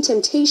Fighting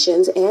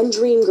Temptations and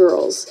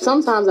Dreamgirls.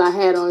 Sometimes I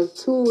had on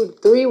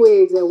 2-3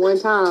 wigs at one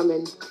time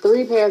and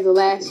 3 pairs of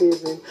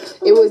lashes, and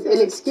it was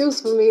an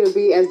excuse for me to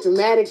be as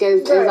dramatic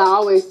as I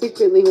always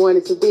secretly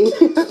wanted to be.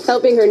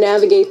 Helping her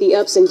navigate the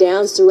ups and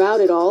downs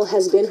throughout it all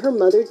has been her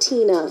mother,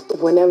 Tina.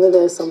 Whenever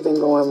there's something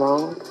going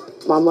wrong,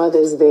 my mother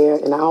is there,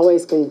 and I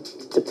always can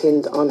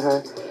depend on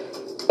her.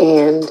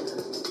 And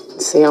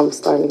see, I'm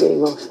starting to get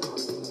emotional,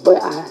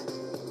 but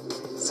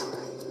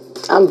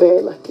I'm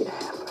very lucky to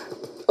have her.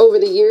 Over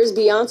the years,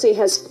 Beyonce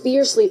has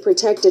fiercely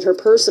protected her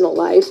personal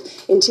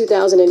life. In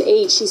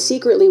 2008, she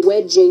secretly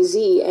wed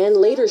Jay-Z and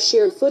later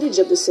shared footage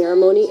of the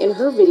ceremony in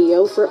her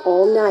video for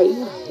All Night.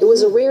 It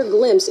was a rare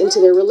glimpse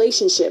into their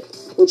relationship,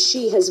 which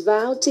she has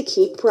vowed to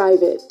keep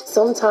private.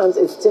 Sometimes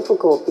it's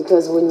difficult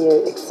because when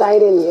you're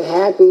excited and you're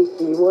happy,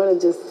 you want to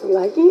just be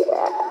like,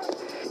 yeah.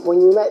 When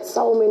you let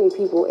so many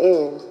people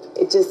in,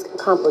 it just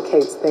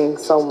complicates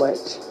things so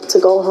much. To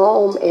go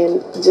home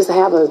and just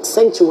have a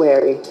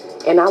sanctuary,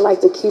 and I like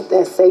to keep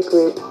that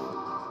sacred.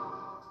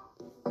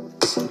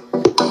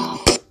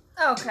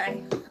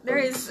 Okay, there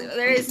is not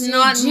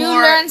more. Did you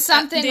learn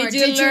something, or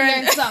did you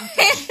learn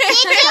something?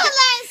 Did you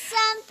learn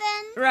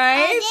something?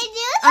 Right? Did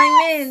you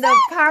I mean, the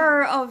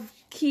power of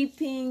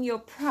keeping your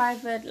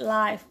private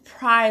life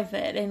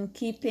private and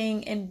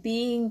keeping and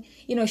being,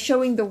 you know,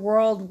 showing the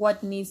world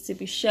what needs to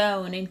be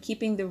shown and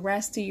keeping the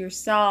rest to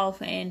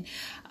yourself. And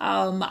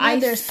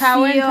there's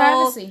power in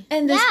privacy,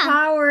 and there's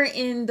power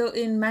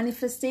in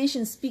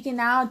manifestation, speaking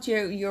out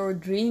your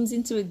dreams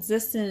into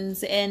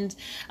existence. And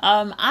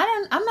I'm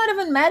not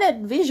even mad at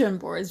vision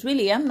boards,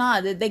 really. I'm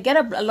not. They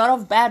get a lot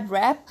of bad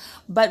rep,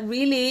 but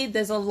really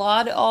there's a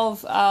lot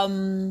of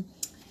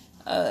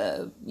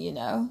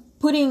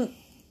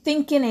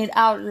thinking it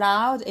out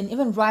loud and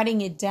even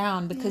writing it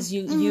down, because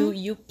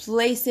you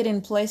place it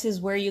in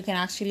places where you can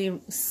actually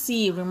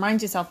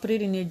remind yourself, put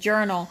it in your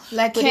journal.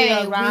 Like,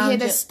 hey, we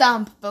hit a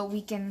stump, but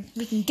we can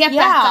get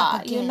back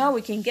up again. You know,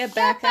 we can get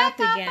back up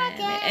again.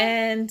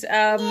 And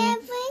I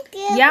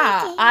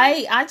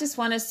just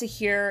want us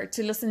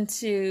to listen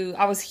to,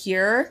 I was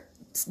here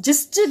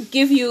just to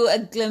give you a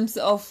glimpse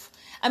of,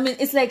 I mean,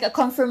 it's like a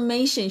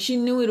confirmation. She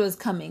knew it was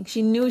coming.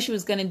 She knew she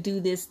was going to do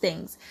these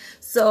things.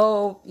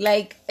 So,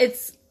 like,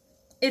 it's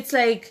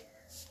like,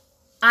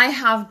 I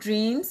have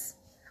dreams.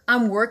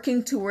 I'm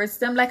working towards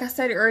them. Like I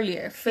said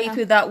earlier, faith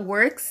without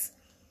works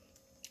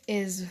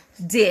is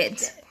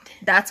dead.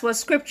 That's what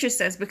scripture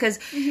says, because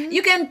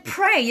you can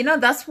pray. You know,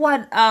 that's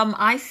what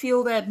I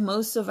feel that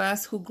most of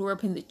us who grew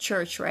up in the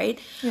church, right?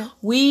 Yeah.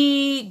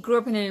 We grew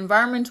up in an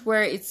environment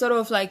where it's sort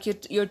of like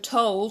you're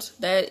told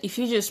that if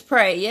you just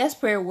pray, yes,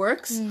 prayer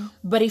works,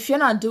 but if you're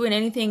not doing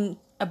anything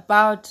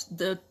about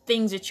the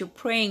things that you're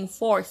praying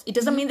for, it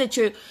doesn't mean that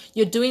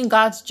you're doing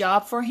God's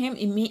job for him.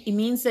 It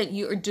means that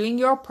you're doing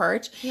your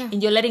part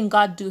and you're letting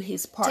God do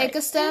his part. Take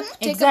a step,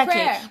 take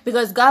exactly. a prayer.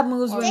 Because God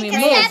moves when we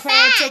move.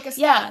 Take a step.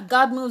 Yeah,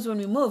 God moves when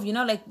we move. You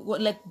know, like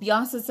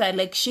Beyonce said,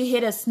 like she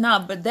hit a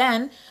snub, but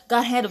then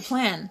God had a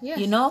plan. Yes.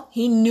 You know,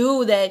 he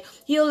knew that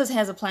he always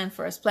has a plan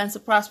for us, plans to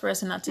prosper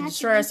us and not to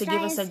destroy us, to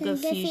give us a good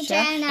future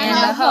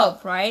and a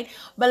hope, right?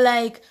 But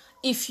like,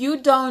 if you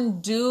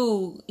don't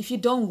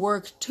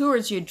work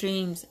towards your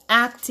dreams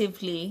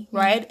actively,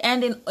 right?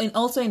 And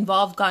also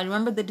involve God.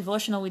 Remember the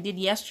devotional we did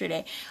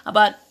yesterday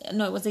about,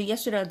 was it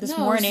yesterday or this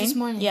morning? It was this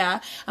morning.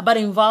 Yeah. About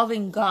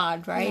involving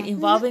God, right? Yeah.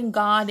 Involving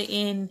God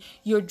in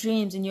your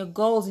dreams, in your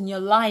goals, in your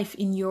life,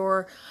 in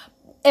your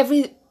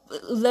every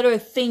little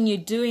thing you're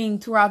doing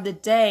throughout the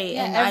day.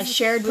 And I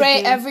shared with you,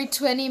 pray every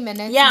 20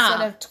 minutes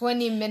instead of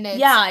 20 minutes.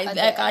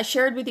 Yeah, I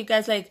shared with you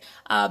guys, like,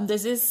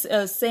 there's this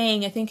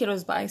saying, I think it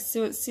was by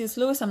C.S.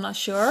 Lewis, I'm not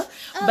sure,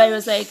 but it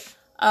was like,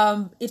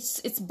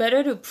 it's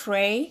better to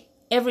pray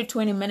every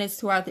 20 minutes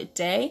throughout the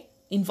day,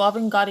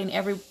 involving God in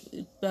every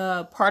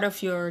part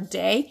of your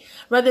day,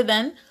 rather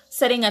than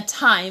setting a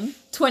time,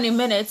 20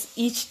 minutes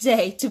each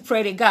day to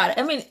pray to God.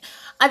 I mean,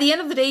 at the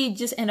end of the day, you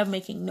just end up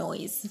making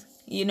noise,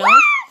 you know?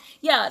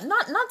 Yeah,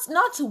 not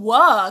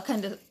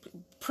kind of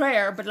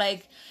prayer, but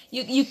like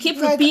you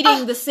keep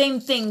repeating the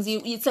same things.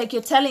 It's like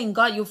you're telling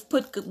God, you've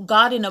put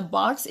God in a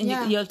box, and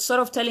you're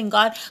sort of telling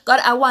God,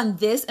 I want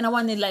this, and I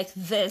want it like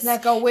this,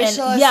 like a wish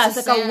list. Yeah, it's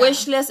like a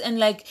wish list, and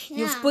like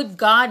you've put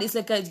God, it's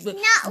like a genie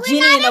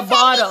in a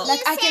bottle.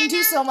 Like I can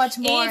do so much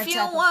more. If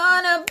you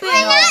wanna be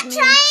with me,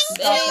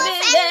 baby,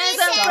 there's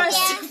a price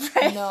to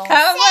pray. No.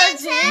 Come on,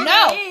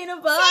 genie in a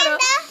bottle.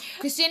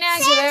 Christina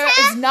Aguilera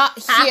is not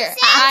here.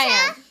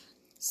 I am.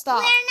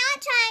 Stop. We're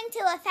not trying to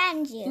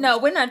offend you. No,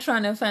 we're not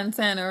trying to offend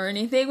Santa or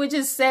anything. We're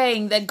just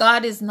saying that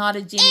God is not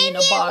a genie in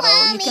a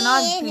bottle. You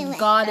cannot put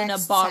God in a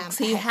box.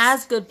 He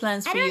has good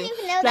plans for you.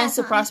 Plans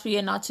to prosper you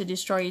and not to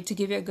destroy you, to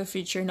give you a good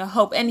future and a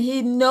hope. And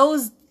he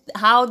knows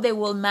how they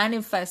will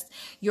manifest.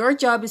 Your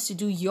job is to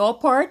do your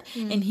part,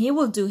 and he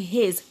will do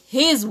his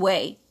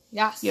way.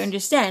 Yes. You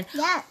understand?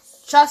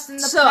 Yes. Trust in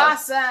the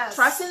process.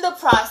 Trust in the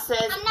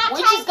process,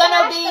 which is going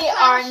to be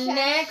our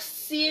next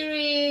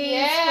series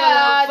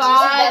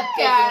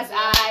podcast.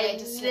 I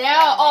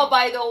know. Oh,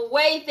 by the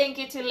way, thank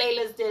you to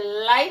Layla's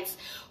Delights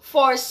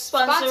for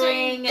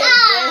sponsoring this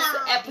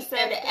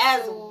episode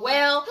as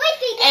well.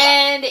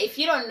 And if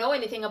you don't know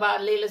anything about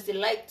Layla's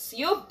Delights,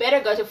 you better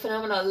go to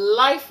Phenomenal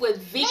Life with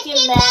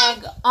Vicky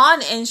Mag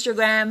on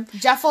Instagram.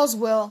 Jeffos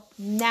will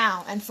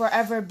now and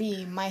forever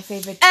be my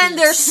favorite. And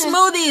their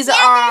smoothies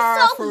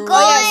are so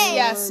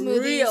good.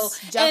 smoothies. Real.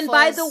 And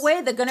by the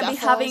way, they're gonna be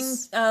having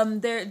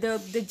they're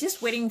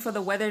just waiting for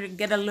the weather to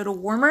get a little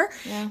warmer.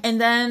 Yeah. And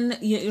then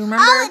you remember?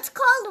 Oh, it's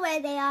cold where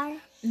they are.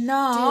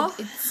 No,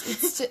 dude,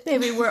 it's just,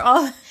 baby, we're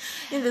all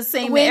in the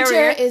same winter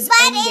area. Is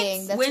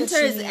ending. That's winter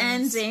is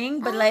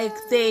ending, but like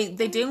they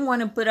didn't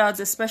want to put out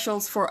the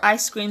specials for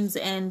ice creams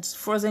and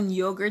frozen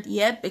yogurt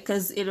yet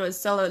because it was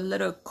still a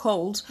little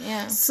cold.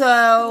 Yeah.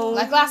 So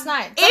like last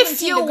night,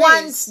 if you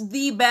want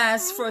the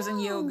best frozen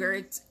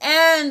yogurt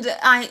and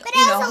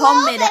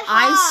homemade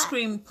ice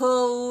cream,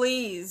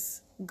 please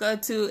go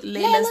to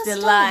Layla's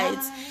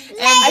Delights. And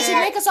I should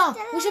make a song.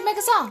 We should make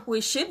a song.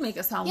 We should make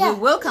a song. Yeah. We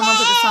will come up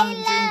with a song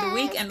during the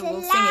week and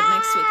we'll sing it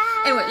next week.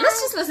 Anyway,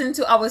 let's just listen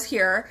to I Was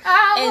Here.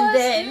 I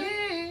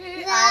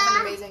have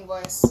an amazing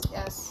voice.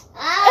 Yes.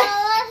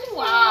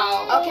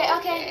 Wow.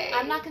 Okay.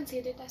 I'm not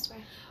conceited, I swear.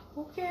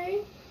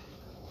 Okay.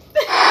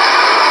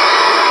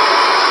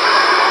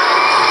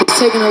 It's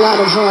taken a lot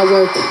of hard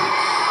work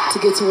to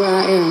get to where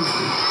I am.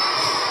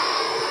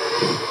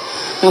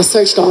 I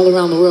searched all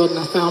around the world and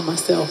I found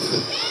myself.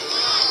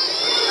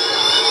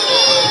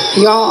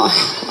 Y'all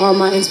are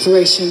my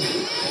inspiration.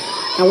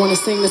 I want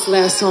to sing this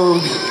last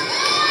song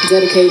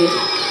dedicated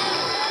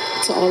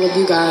to all of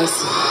you guys.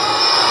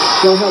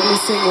 Y'all help me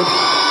sing it.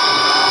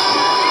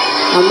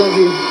 I love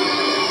you.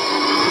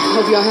 I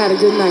hope y'all had a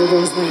good night,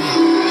 Roseland.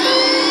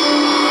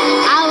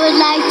 I would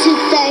like to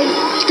thank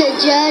the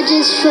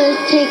judges for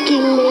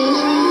picking me.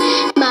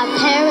 My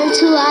parents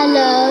who I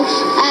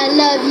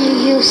love you,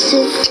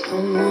 Houston. I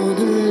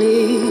wanna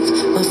leave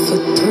my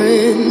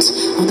footprints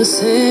on the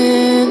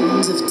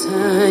sands of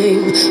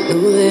time.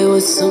 Know there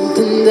was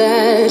something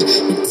that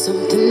meant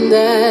something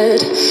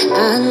that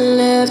I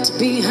left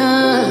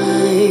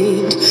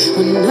behind.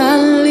 When I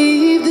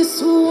leave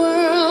this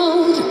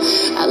world,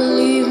 I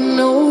leave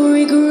no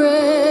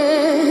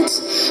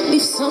regrets.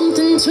 Leave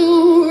something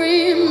to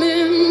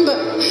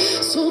remember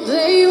so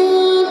they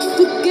won't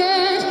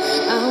forget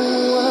I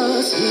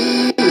was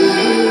here.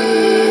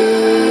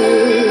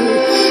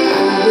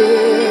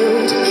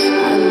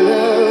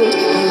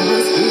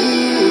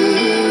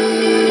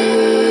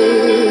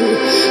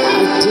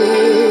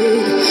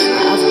 I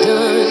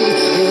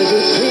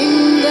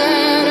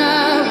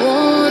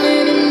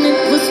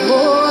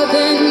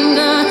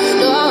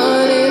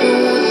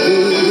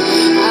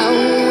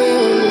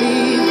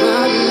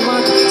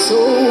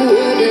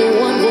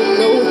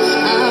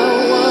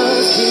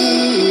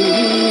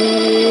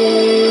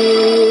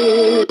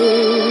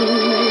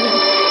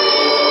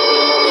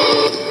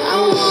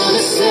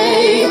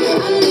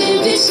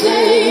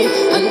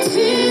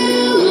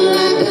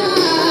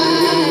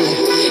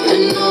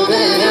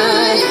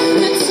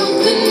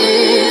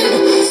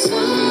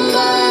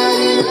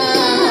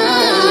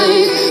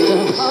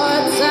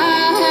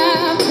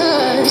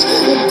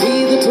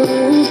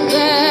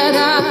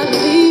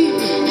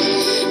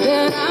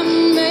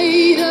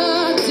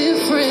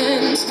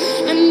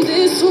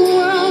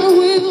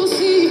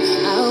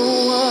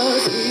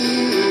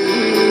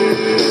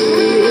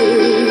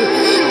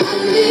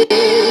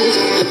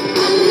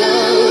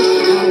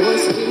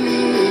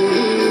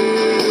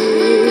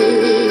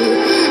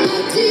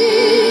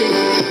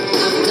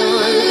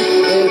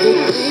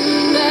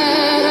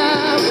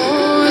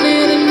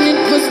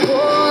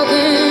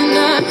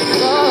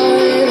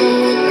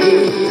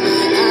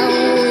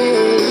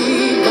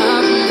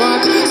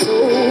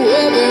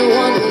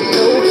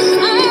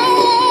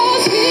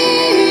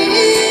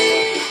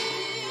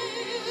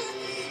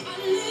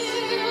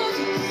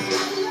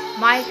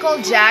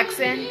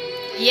Jackson.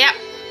 Yep.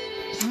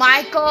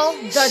 Michael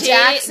the She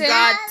Jackson.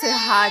 got to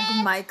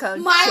hug Michael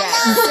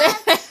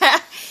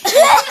Jackson.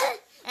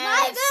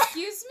 And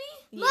Excuse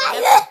me?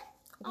 Yep.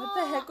 What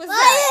the heck was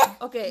that?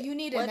 Okay. You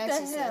need what an the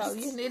exorcist. hell?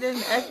 You need an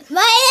exorcist.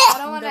 I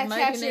don't want to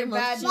catch your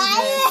bad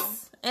news.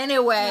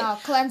 Anyway, No,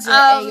 cleanse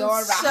your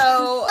aura.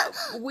 so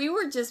we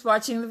were just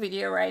watching the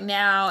video right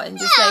now and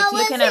just like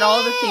looking at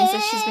all the things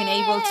that she's been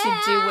able to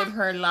do with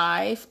her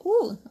life.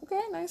 Ooh, okay,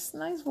 nice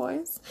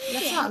voice.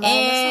 That's not loud.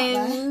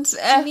 And That's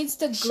not loud. She needs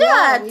to grow.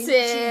 shut We need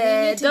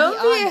it. to Don't be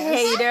be a honest.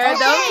 hater. Okay,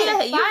 Don't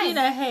be you're fine. being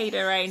a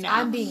hater right now.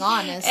 I'm being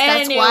honest.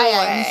 That's why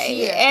I'm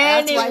here.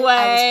 That's why I was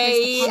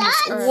Anyway, placed upon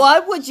this earth.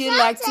 what would you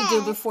like to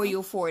do before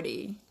you're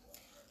 40?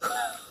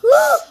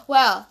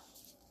 Well,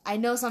 I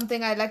know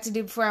something I'd like to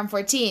do before I'm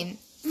 14.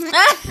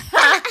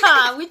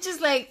 Which is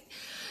like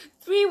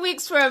 3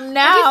 weeks from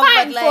now. Before but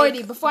I'm like,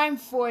 40. Before I'm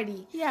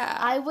 40. Yeah.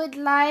 I would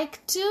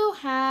like to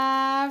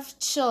have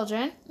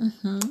children.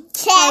 Mm-hmm.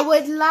 I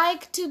would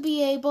like to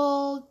be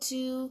able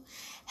to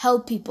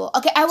help people.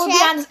 Okay, I will be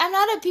honest. I'm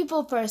not a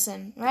people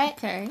person, right?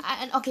 Okay.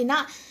 Okay,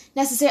 not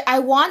necessarily. I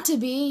want to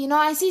be. You know,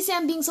 I see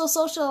Sam being so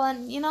social,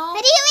 and you know.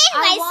 What do you mean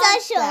I by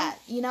want social? that,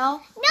 you know.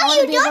 No, I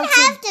wanna you be don't able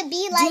have to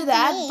be like do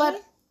that, me.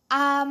 but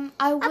I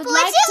would What like do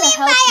you to mean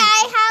help by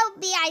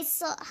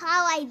people.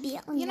 how I be?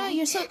 You know,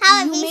 you're so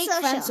how I you be make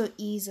social. friends so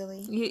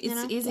easily.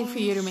 It's easy for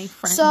you to make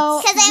friends. So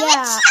 'Cause I'm a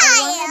yeah, I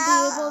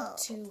child. want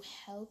to be able to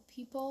help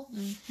people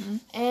Mm-hmm.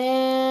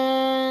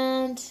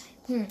 and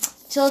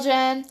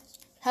children,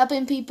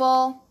 helping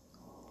people,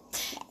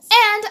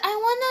 and I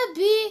want to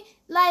be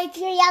like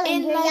You're yelling.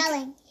 in You're like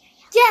yelling.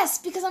 yes,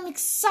 because I'm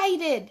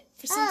excited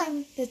for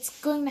something that's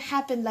going to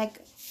happen like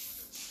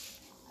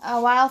a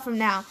while from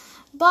now.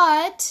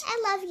 But I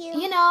love you.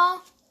 you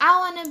know, I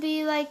want to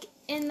be like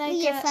in like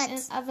Be your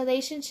friends. a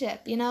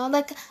relationship, you know,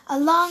 like a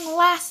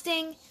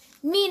long-lasting,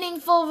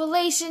 meaningful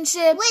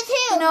relationship. With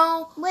who? You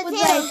know, With who?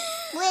 like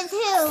With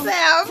who?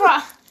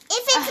 Sam.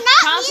 If it's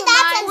not me,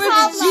 that's a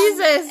compromise problem.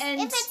 Jesus. and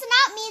If it's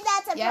not me,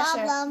 that's a yeah,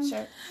 problem.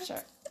 sure.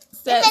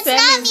 If it's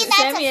not me, that's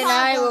Sammy a and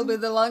I will problem. be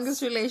the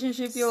longest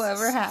relationship you'll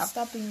ever have.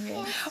 Stop being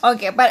weird.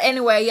 Okay, but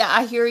anyway, yeah,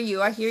 I hear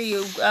you. If we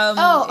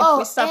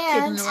stop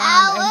kidding around,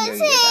 I hear you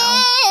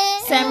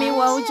though. Sammy,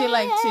 what would you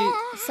like to?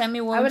 Sammy,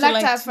 what I would would you like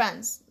like to have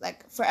friends,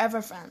 like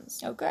forever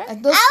friends. Okay.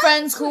 Like those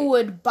friends who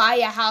would buy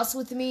a house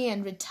with me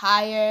and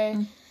retire.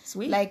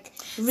 Sweet. Like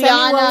Sammy,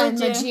 Rihanna what and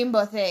would you-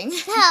 Majimbo thing.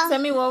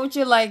 Sammy, what would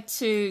you like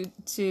to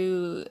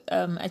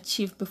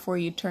achieve before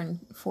you turn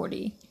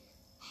 40?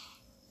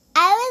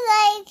 I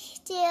would like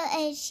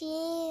to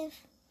achieve.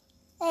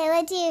 Wait,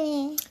 what do you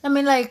mean? I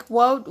mean, like,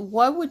 what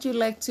would you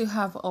like to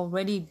have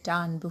already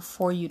done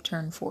before you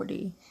turn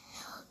 40?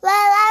 Well,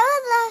 I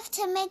would love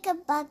to make a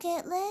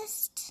bucket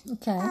list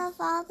Okay. of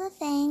all the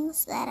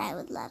things that I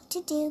would love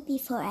to do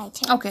before I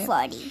turn Okay.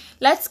 40.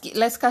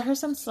 Let's cut her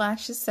some slack.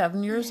 She's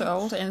 7 years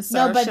old, and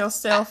so No, but she'll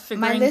still figuring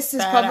my list is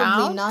that probably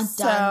out, not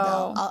so- done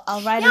though.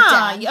 I'll write it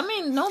down. Yeah, I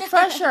mean, no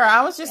pressure.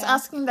 I was just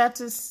asking that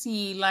to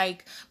see,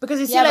 like,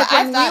 because you see, Yeah, like,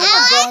 but when I we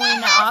thought were about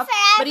growing up,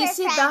 but you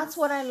see, friends that's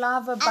what I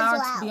love about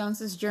well.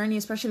 Beyonce's journey,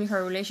 especially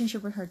her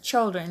relationship with her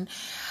children.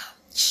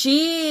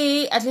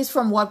 She, at least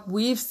from what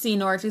we've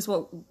seen, or at least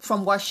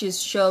from what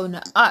she's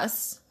shown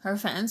us, her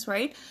fans,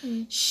 right?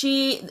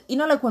 She, you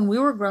know, like when we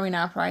were growing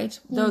up, right?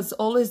 There was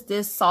always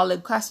this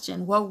solid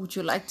question: what would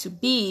you like to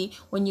be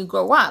when you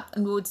grow up?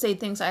 And we would say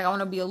things like, "I want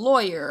to be a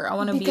lawyer. I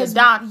want to be a Because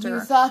doctor. you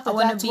thought that I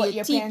want that's to be what a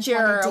your parents teacher.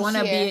 wanted to I want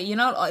to hear. be," you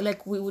know,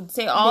 like we would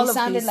say all of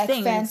sounded these like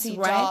things, fancy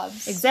right?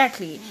 jobs.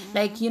 Exactly.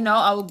 Like, you know,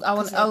 I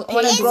want to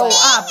pays grow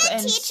well. up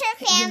and teacher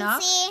you know,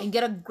 fancy? and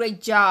get a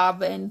great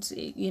job, and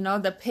you know,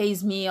 that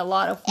pays me a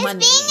lot of Is money.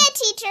 being a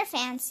teacher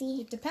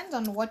fancy? It depends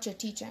on what you're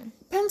teaching.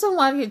 Depends on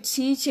what you're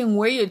teaching,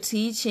 where you're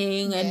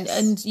teaching,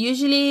 and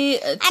usually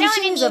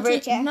teaching is be a a very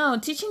teacher.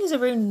 teaching is a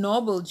very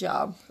noble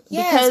job.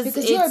 Yes,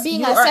 because you are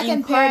being a second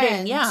imparting,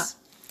 parent. yeah,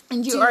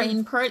 and you to- are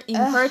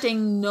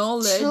imparting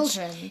knowledge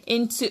children.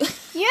 into.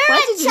 You're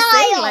Why a did you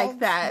say it child. like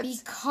that?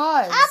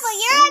 Because Apple,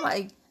 Oh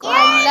my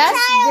god! unless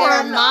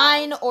child. they're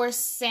mine or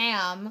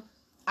Sam,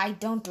 I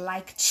don't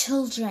like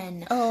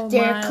children. Oh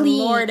they're my clean.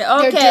 Lord.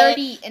 They're Okay,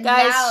 dirty and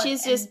guys, loud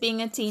she's and- just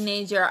being a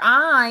teenager.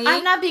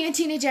 I'm not being a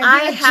teenager. I'm I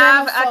being a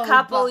have a germaphobe.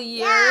 couple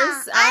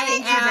years.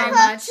 I'm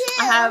a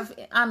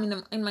I'm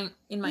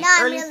in my No,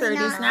 I'm early really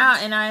 30s not. now,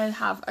 and I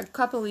have a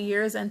couple of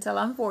years until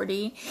I'm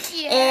 40.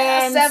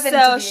 Yeah, and 7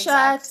 so to be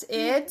shut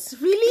it.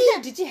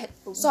 Really? Did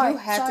you? Sorry, you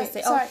had sorry, to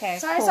say sorry, okay.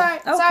 sorry, cool. sorry,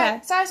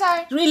 Okay.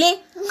 sorry. Really?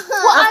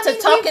 Well, After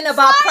talking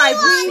about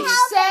privacy. We've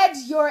said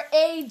your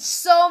age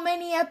so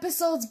many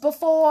episodes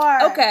before.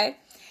 Okay.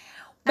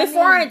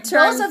 Before I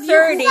turn those of you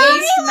 30,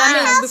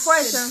 who before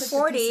I turn Put the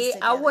 40, pieces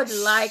I would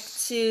together. like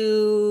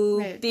to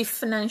Right. be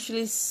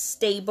financially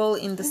stable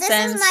in the This is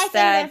sense my finger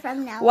that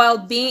from now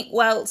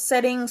while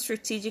setting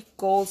strategic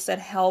goals that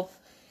help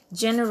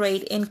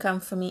generate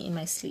income for me in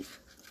my sleep.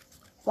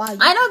 Wow,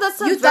 I know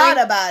that's you thought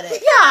about it.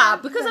 Yeah,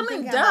 because I Been mean,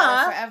 thinking about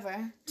it duh.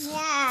 forever.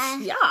 Yeah.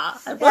 Yeah, I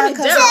Yeah, really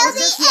because do. it was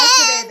just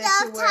yesterday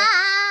that you were.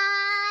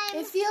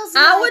 It feels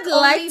I like would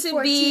only like to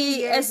 14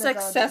 be a years ago that you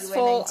were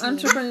successful 19.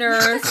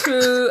 entrepreneur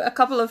through a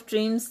couple of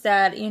dreams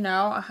that,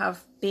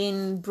 have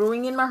been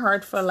brewing in my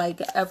heart for like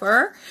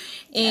ever.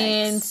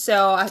 And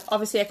so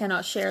obviously I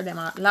cannot share them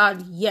out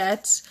loud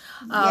yet,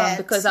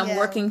 because I'm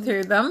working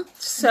through them.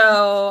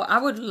 So I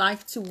would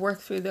like to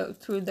work through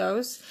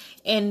those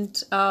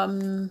and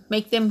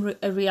make them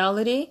a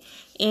reality.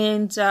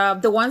 And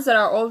the ones that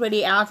are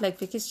already out, like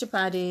Vicky's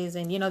Chapatis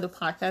and, the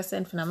podcast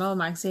and Phenomenal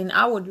Magazine,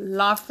 I would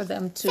love for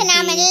them to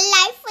Phenomenal be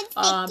Life with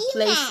Vicky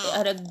placed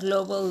Mag. at a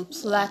global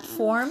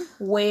platform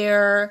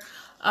where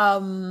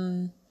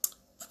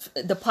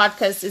the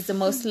podcast is the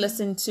most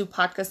listened to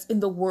podcast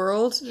in the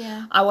world.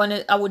 Yeah. I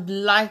would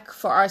like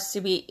for us to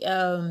be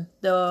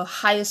the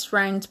highest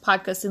ranked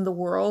podcast in the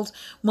world,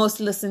 most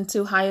listened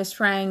to,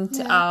 highest ranked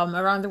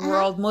around the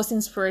world, most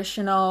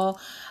inspirational,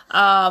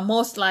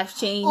 most life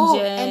changing. Oh,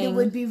 and it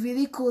would be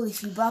really cool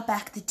if you brought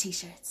back the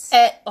t-shirts.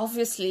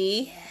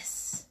 Obviously.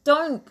 Yes.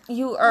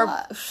 You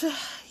are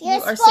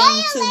You're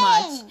saying too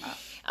spoiling. much.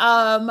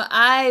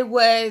 I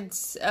would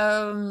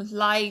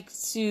like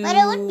to, But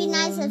it would be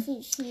nice if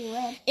she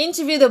would.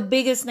 interview the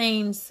biggest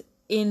names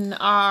in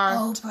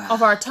our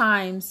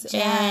times,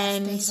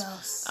 and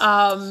Bezos.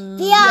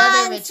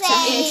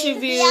 Beyonce.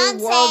 interview Beyonce.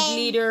 world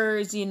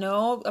leaders,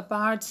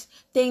 about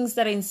things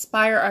that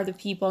inspire other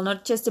people,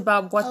 not just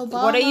about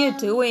what are you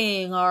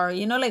doing, or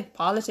like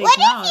politics. What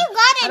No, if you I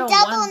got a don't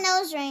double want-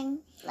 nose ring?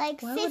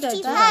 Like Why would I do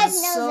 55 that?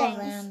 nose So rings.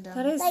 random.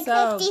 That is Like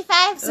so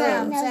 55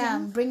 Sam, nose rings.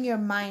 Sam, bring your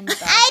mind back.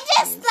 I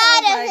just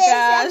thought Oh of my this.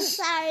 gosh. I'm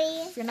sorry.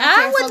 If you're not I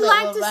careful, would it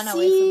like will to run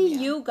away see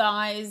from you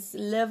guys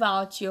live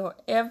out your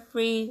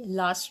every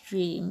last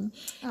dream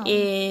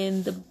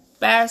in the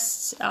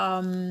best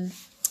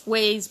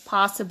ways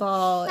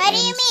possible. What do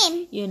you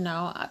mean?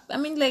 I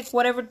mean, like,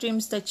 whatever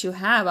dreams that you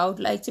have, I would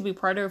like to be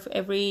part of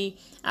every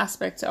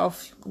aspect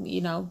of,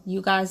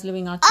 you guys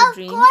living out your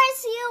dreams. Of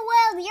course you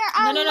will. You're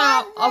our No.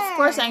 mother. Of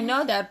course, I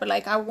know that, but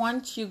like, I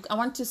want to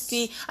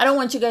see. I don't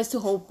want you guys to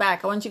hold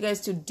back. I want you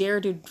guys to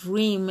dare to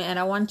dream, and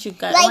I want you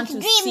guys. I Like want to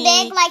dream see,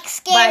 big, like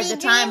scary by the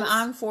time dreams.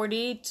 I'm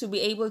 40, to be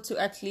able to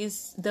at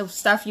least the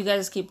stuff you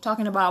guys keep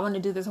talking about. I want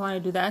to do this. I want to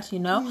do that.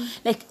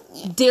 Like,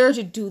 dare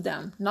to do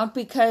them, not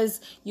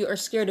because you are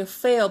scared to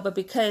fail, but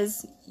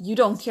because you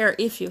don't care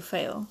if you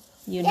fail.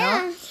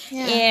 Yeah.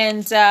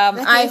 And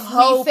But I if we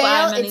hope fail,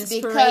 I'm an it's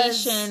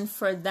inspiration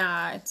for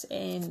that.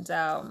 And It's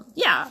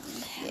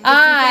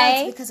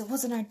because it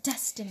wasn't our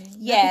destiny. Not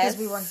Yes. because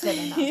we weren't good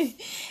enough.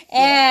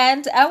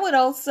 And I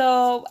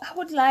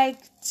would like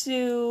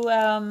to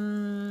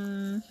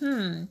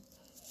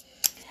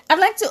I'd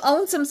like to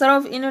own some sort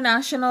of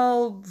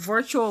international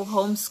virtual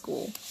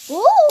homeschool.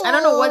 Ooh. I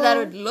don't know what that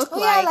would look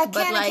like, like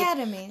but Khan like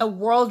Academy. a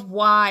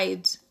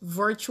worldwide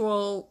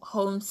virtual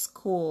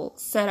homeschool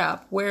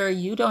setup where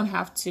you don't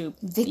have to,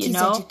 Vicky's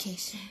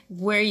education.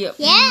 where you,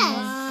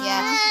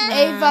 Yeah.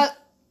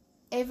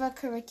 Ava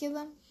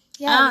curriculum.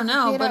 Yeah, I don't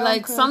know, but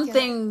like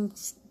something.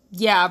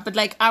 Yeah, but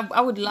like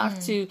I would love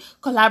to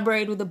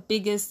collaborate with the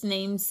biggest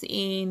names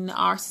in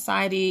our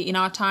society, in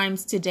our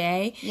times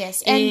today.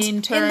 Yes, and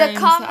in terms the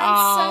comment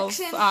of,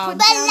 section, put down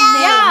names.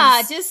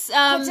 yeah, just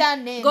Put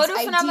down names, go to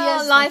Phenomenal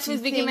ideas Life that with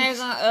you Vicky think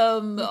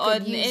Meg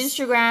on use.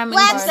 Instagram and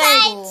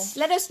Website. just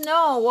let us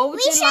know what would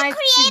We you should like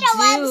create to a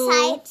do.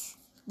 website.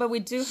 But we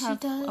do have a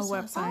does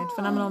website,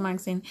 Phenomenal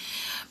Magazine.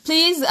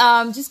 Please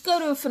just go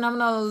to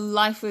Phenomenal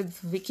Life with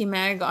Vicky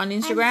Meg on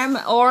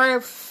Instagram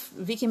or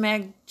Vicky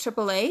Meg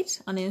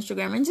 888 on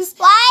Instagram, and just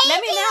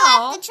let me do you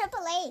know. have the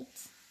 888?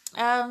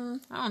 I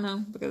don't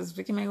know, because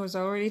Vicky Meg was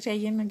already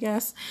taken, I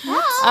guess.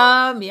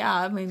 Oh. Yeah,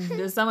 I mean,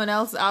 there's someone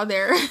else out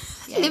there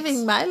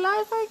living my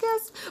life, I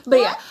guess. But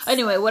yeah,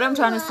 anyway, what I'm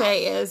trying to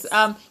say is,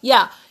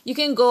 you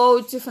can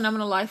go to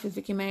Phenomenal Life with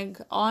Vicky Meg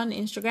on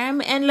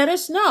Instagram and let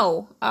us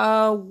know,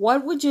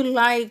 what would you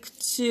like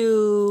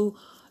to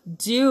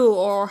do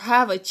or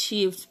have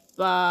achieved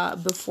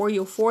before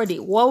you're 40?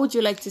 What would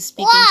you like to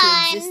speak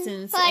into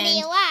existence?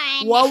 41.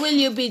 And what will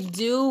you be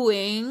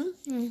doing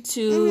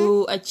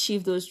to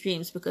achieve those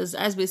dreams? Because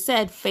as we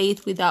said,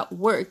 faith without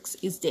works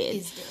is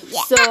dead.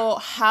 Yeah. So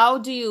how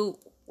will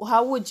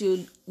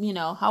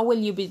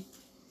you be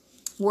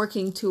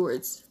working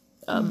towards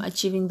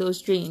achieving those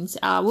dreams?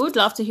 We would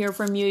love to hear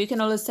from you. You can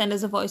always send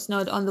us a voice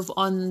note on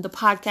the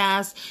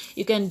podcast.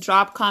 You can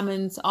drop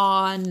comments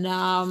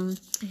on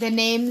the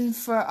name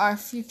for our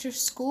future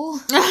school.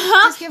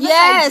 Just give us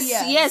ideas.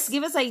 Yes,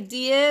 give us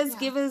ideas. Yeah.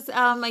 Give us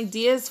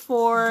ideas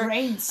for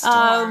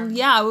brainstorm.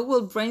 We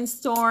will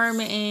brainstorm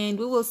and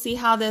we will see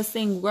how this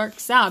thing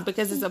works out,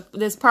 because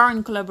there's power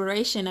in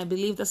collaboration. I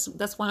believe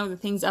that's one of the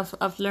things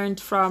I've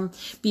learned from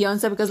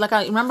Beyonce, because like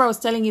I remember I was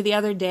telling you the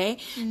other day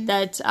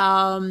that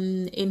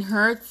in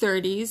her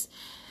 30s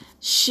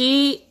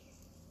she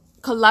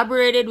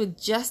collaborated with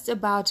just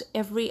about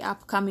every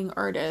upcoming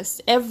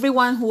artist,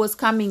 everyone who was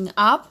coming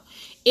up.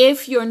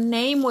 If you were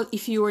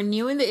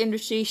new in the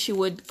industry, she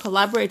would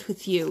collaborate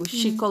with you.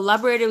 She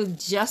collaborated with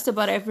just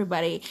about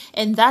everybody,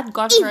 and that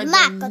got her the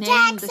name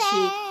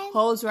that she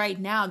holds right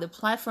now, the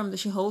platform that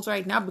she holds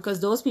right now, because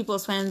those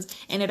people's fans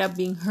ended up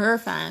being her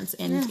fans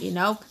and, you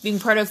know, being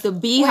part of the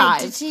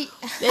Beehive. Wait, did she...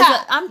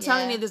 I'm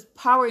telling you, there's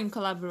power in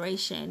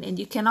collaboration, and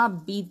you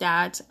cannot beat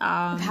that.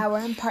 Power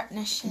in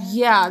partnership.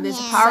 Yeah, there's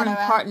power in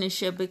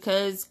partnership,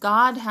 because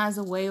God has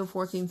a way of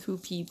working through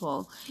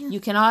people. You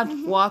cannot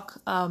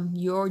walk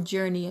your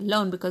journey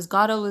alone, because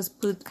God always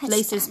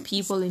places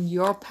people in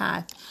your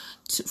path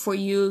for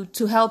you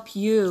to help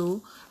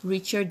you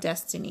reach your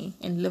destiny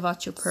and live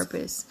out your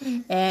purpose.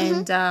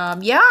 And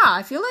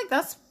I feel like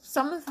that's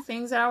some of the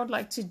things that I would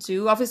like to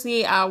do.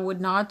 Obviously, I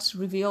would not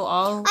reveal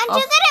all. Aren't you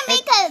gonna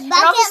make a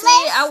bucket list?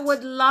 I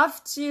would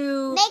love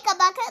to make a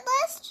bucket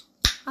list.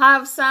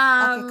 Have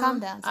some. Okay, calm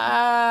down.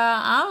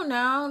 I don't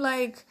know,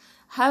 like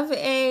have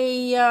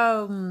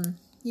a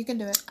you can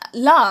do it.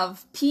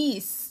 Love,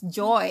 peace,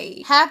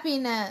 joy,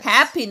 happiness,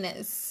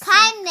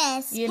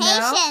 kindness, you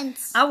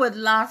patience. Know? I would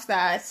love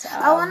that.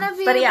 I want to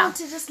be able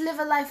to just live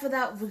a life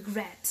without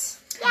regret.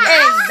 Yeah,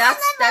 hey,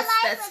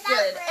 that's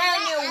good.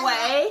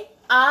 Anyway,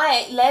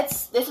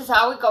 this is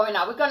how we're going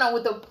now. We're going out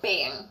with a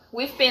bang.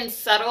 We've been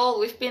subtle,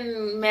 we've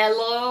been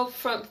mellow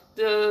from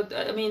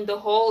the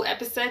whole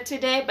episode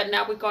today, but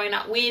now we're going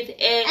out with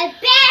a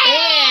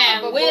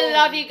bang. We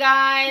love you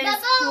guys.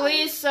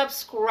 Please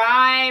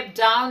subscribe,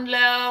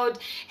 download,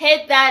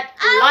 hit that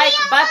like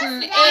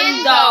button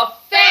in the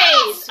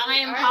face. I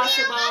am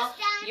possible.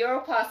 You're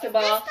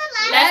possible.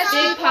 Let's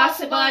be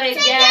possible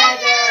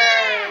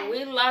together.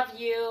 We love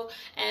you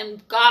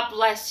and God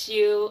bless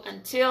you.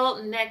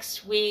 Until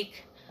next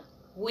week,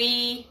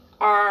 we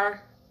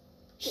are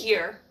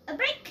here. A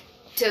break.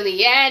 Till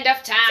the end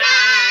of time.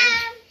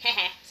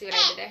 See what I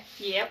did there?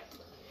 Yep.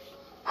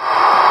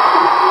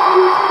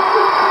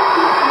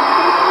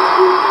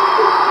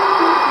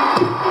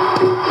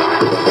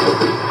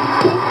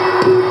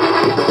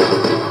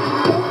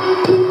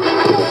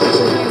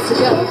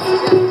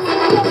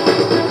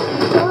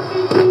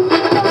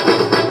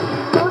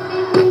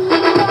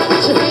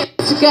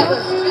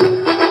 Together.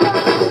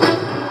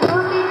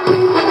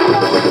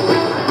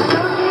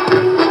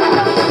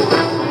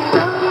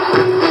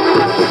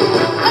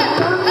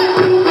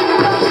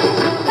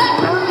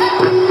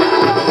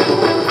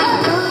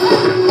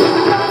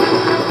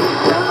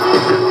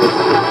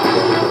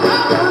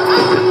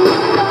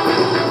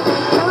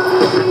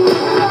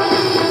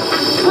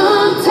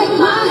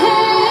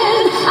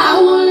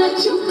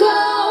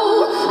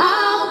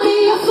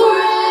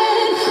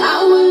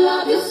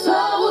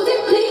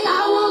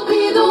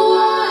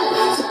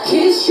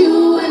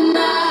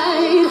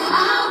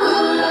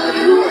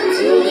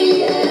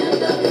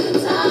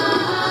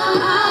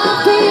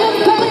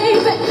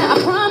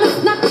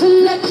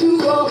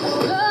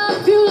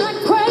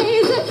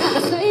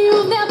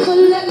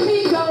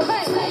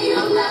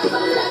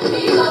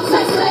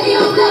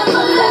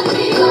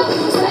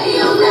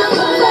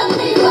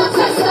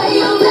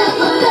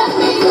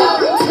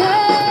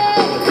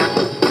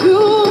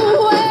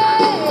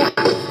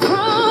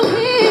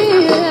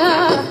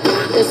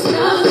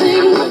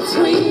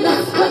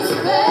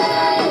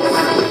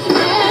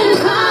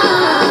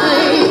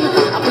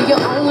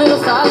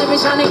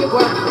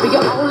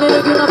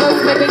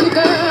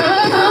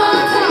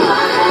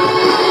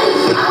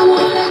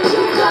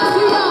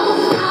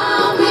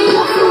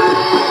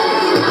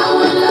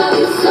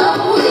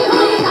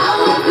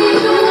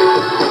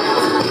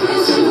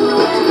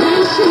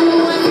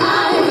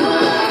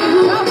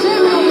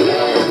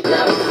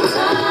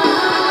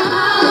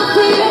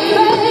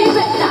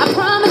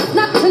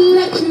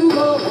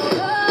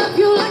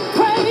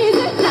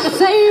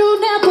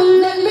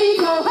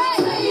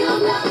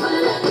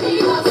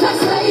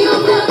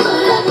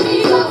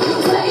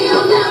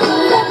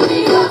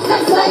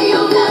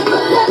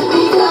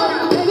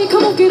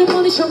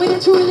 Show me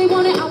that you really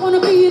want it. I wanna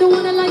be the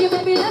one that love you,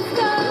 baby. Let's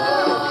go.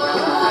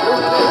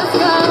 Let's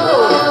go.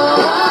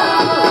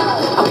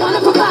 I wanna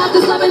provide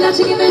this loving that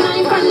you're giving. I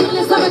ain't frontin' on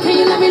this lover. Can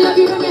you let me love you?